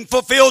being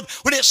fulfilled,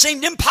 when it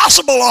seemed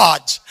impossible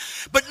odds.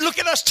 But look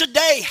at us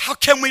today. How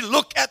can we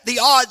look at the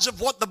odds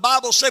of what the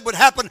Bible said would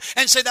happen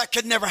and say that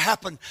could never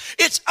happen?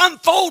 It's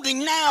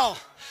unfolding now.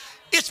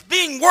 It's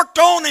being worked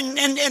on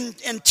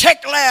in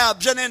tech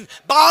labs and in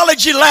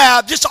biology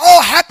labs. It's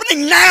all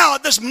happening now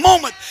at this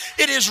moment.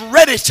 It is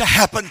ready to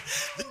happen.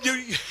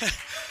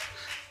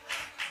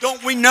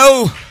 Don't we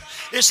know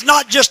it's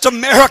not just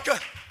America?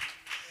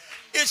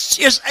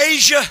 It's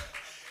Asia.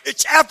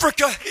 It's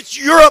Africa. It's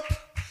Europe.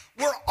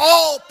 We're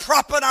all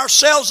propping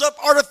ourselves up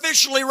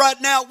artificially right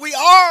now. We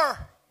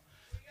are.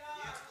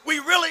 We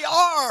really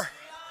are.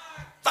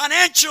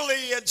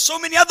 Financially and so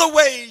many other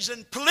ways,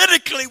 and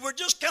politically, we're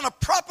just kind of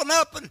propping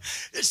up, and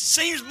it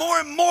seems more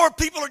and more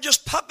people are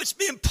just puppets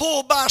being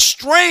pulled by a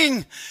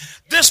string.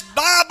 This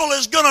Bible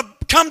is going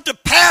to come to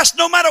pass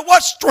no matter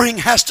what string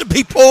has to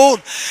be pulled.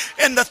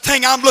 And the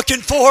thing I'm looking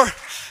for,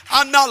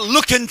 I'm not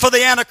looking for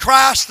the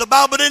Antichrist. The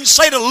Bible didn't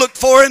say to look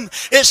for him.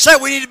 It said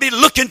we need to be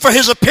looking for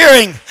his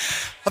appearing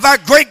of our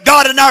great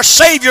God and our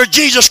Savior,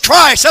 Jesus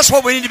Christ. That's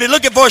what we need to be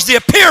looking for, is the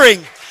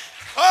appearing.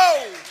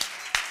 Oh!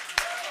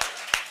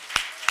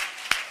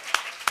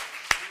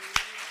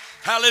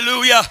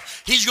 Hallelujah.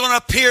 He's going to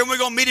appear and we're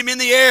going to meet him in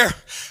the air.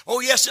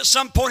 Oh yes, at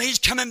some point he's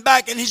coming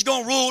back and he's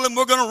going to rule, and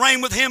we're going to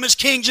reign with him as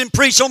kings and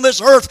priests on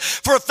this earth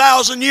for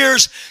 1,000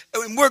 years.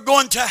 And we're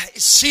going to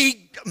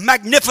see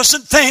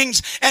magnificent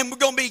things, and we're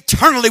going to be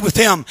eternally with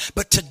him.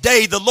 But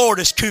today the Lord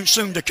is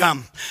soon to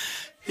come.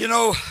 You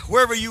know,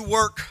 wherever you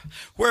work,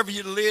 wherever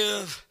you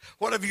live,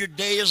 whatever your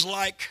day is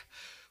like,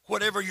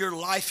 whatever your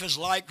life is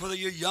like, whether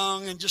you're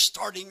young and just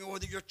starting, or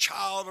whether you're a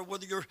child, or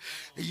whether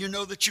you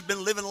know that you've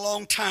been living a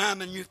long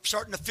time and you're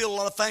starting to feel a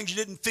lot of things you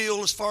didn't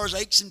feel as far as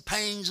aches and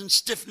pains and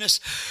stiffness.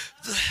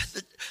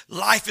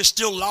 Life is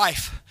still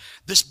life.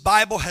 This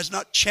Bible has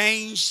not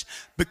changed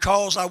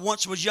because I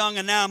once was young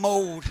and now I'm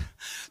old.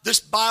 This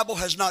Bible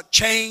has not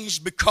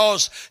changed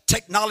because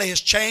technology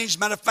has changed.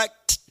 Matter of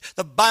fact,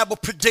 the Bible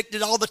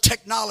predicted all the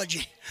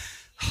technology.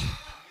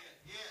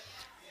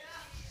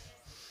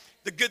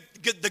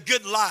 The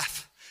good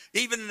life.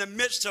 Even in the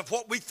midst of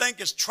what we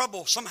think is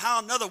trouble, somehow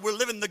or another, we're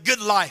living the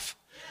good life.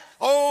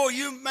 Oh,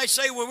 you may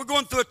say, well, we're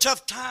going through a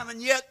tough time, and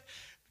yet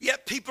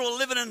people are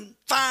living in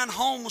fine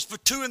homes for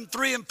 2 and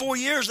 3 and 4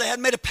 years they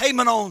hadn't made a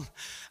payment on.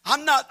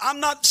 I'm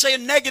not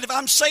saying negative.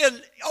 I'm saying,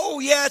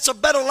 oh yeah, it's a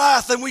better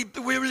life than we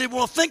really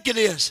want to think it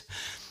is.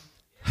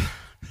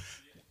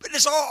 But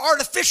it's all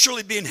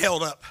artificially being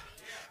held up.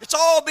 It's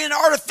all being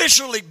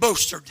artificially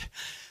boasted.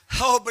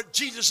 Oh, but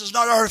Jesus is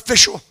not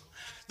artificial.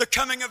 The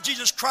coming of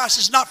Jesus Christ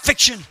is not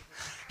fiction.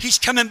 He's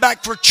coming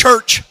back for a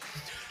church.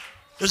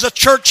 There's a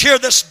church here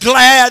that's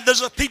glad.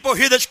 There's a people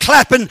here that's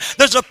clapping.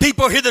 There's a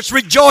people here that's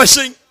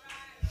rejoicing.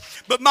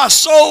 But my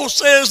soul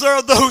says there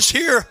are those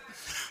here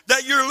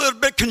that you're a little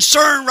bit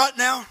concerned right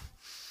now.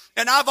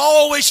 And I've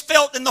always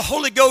felt in the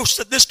Holy Ghost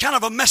that this kind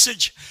of a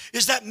message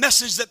is that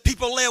message that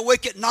people lay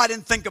awake at night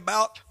and think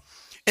about.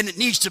 And it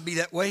needs to be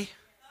that way.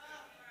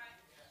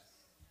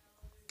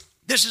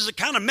 This is the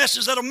kind of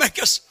message that'll make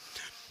us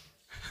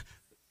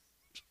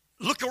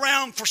look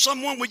around for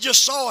someone we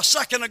just saw a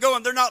second ago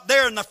and they're not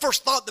there, and the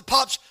first thought that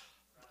pops,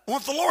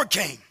 what if the Lord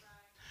came?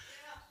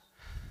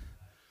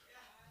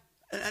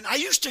 And I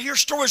used to hear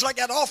stories like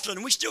that often,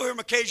 and we still hear them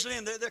occasionally,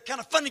 and they're kind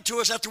of funny to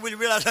us after we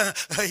realize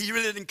he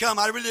really didn't come.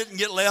 I really didn't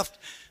get left.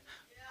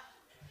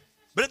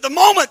 But at the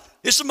moment,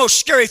 it's the most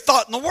scary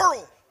thought in the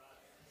world.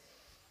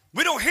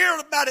 We don't hear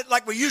about it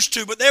like we used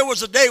to, but there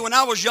was a day when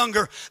I was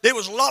younger, there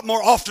was a lot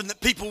more often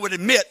that people would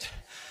admit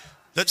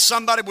that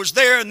somebody was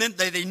there, and then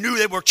they knew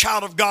they were a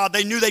child of God.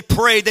 They knew they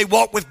prayed, they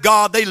walked with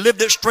God, they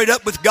lived it straight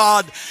up with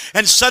God,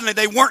 and suddenly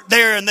they weren't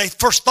there, and they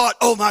first thought,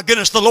 oh my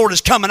goodness, the Lord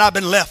has come and I've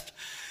been left.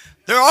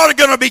 There are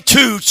going to be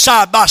two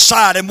side by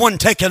side and one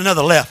taking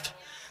another left.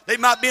 They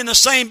might be in the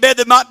same bed,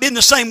 they might be in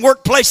the same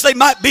workplace, they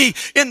might be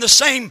in the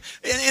same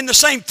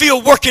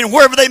field working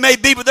wherever they may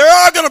be, but there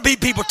are going to be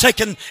people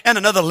taking and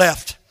another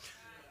left.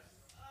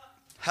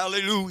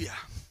 Hallelujah.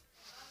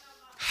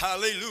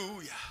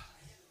 Hallelujah.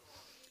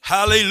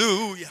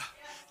 Hallelujah.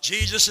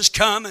 Jesus is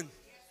coming.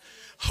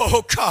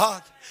 Oh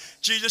God,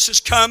 Jesus is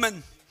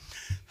coming.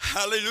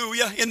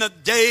 Hallelujah. In the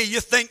day you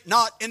think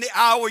not, in the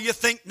hour you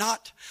think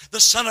not, the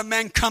Son of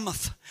Man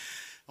cometh.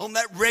 On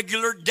that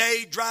regular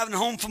day, driving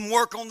home from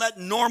work, on that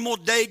normal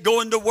day,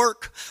 going to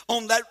work,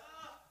 on that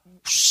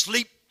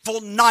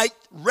sleepful night,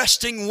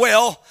 resting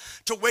well,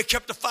 to wake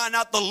up to find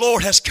out the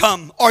Lord has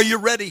come. Are you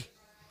ready?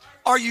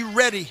 Are you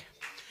ready?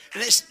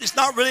 And it's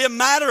not really a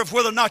matter of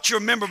whether or not you're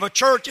a member of a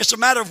church. It's a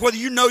matter of whether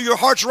you know your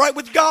heart's right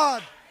with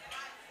God.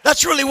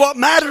 That's really what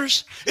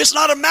matters. It's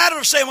not a matter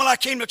of saying, well, I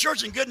came to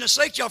church and goodness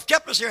sake, y'all have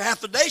kept us here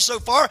half the day so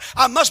far.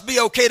 I must be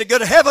okay to go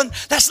to heaven.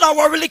 That's not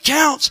what really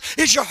counts.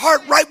 Is your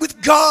heart right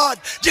with God?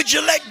 Did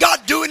you let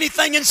God do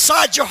anything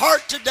inside your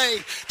heart today?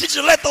 Did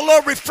you let the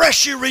Lord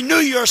refresh you, renew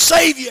you, or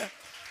save you?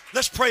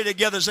 Let's pray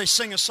together as they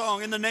sing a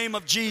song. In the name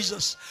of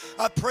Jesus,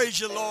 I praise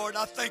you, Lord.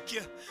 I thank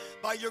you.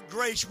 By your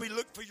grace, we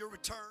look for your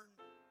return.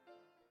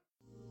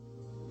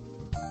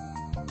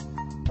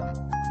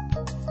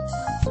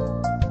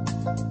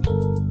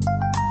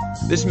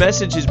 This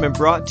message has been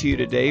brought to you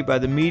today by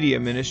the media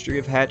ministry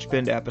of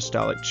Hatchbend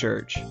Apostolic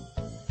Church.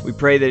 We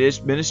pray that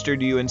it's ministered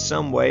to you in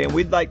some way, and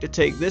we'd like to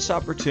take this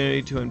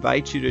opportunity to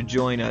invite you to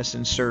join us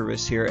in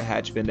service here at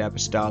Hatchbend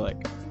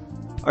Apostolic.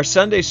 Our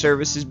Sunday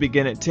services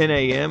begin at 10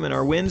 a.m. and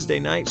our Wednesday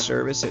night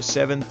service at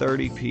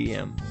 7:30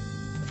 p.m.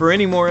 For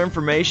any more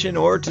information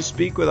or to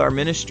speak with our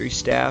ministry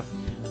staff,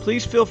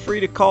 please feel free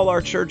to call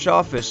our church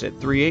office at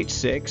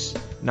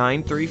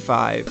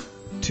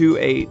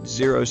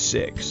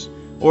 386-935-2806.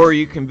 Or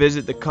you can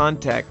visit the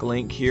contact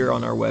link here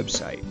on our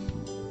website.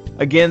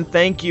 Again,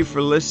 thank you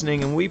for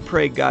listening, and we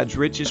pray God's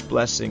richest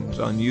blessings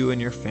on you and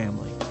your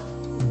family.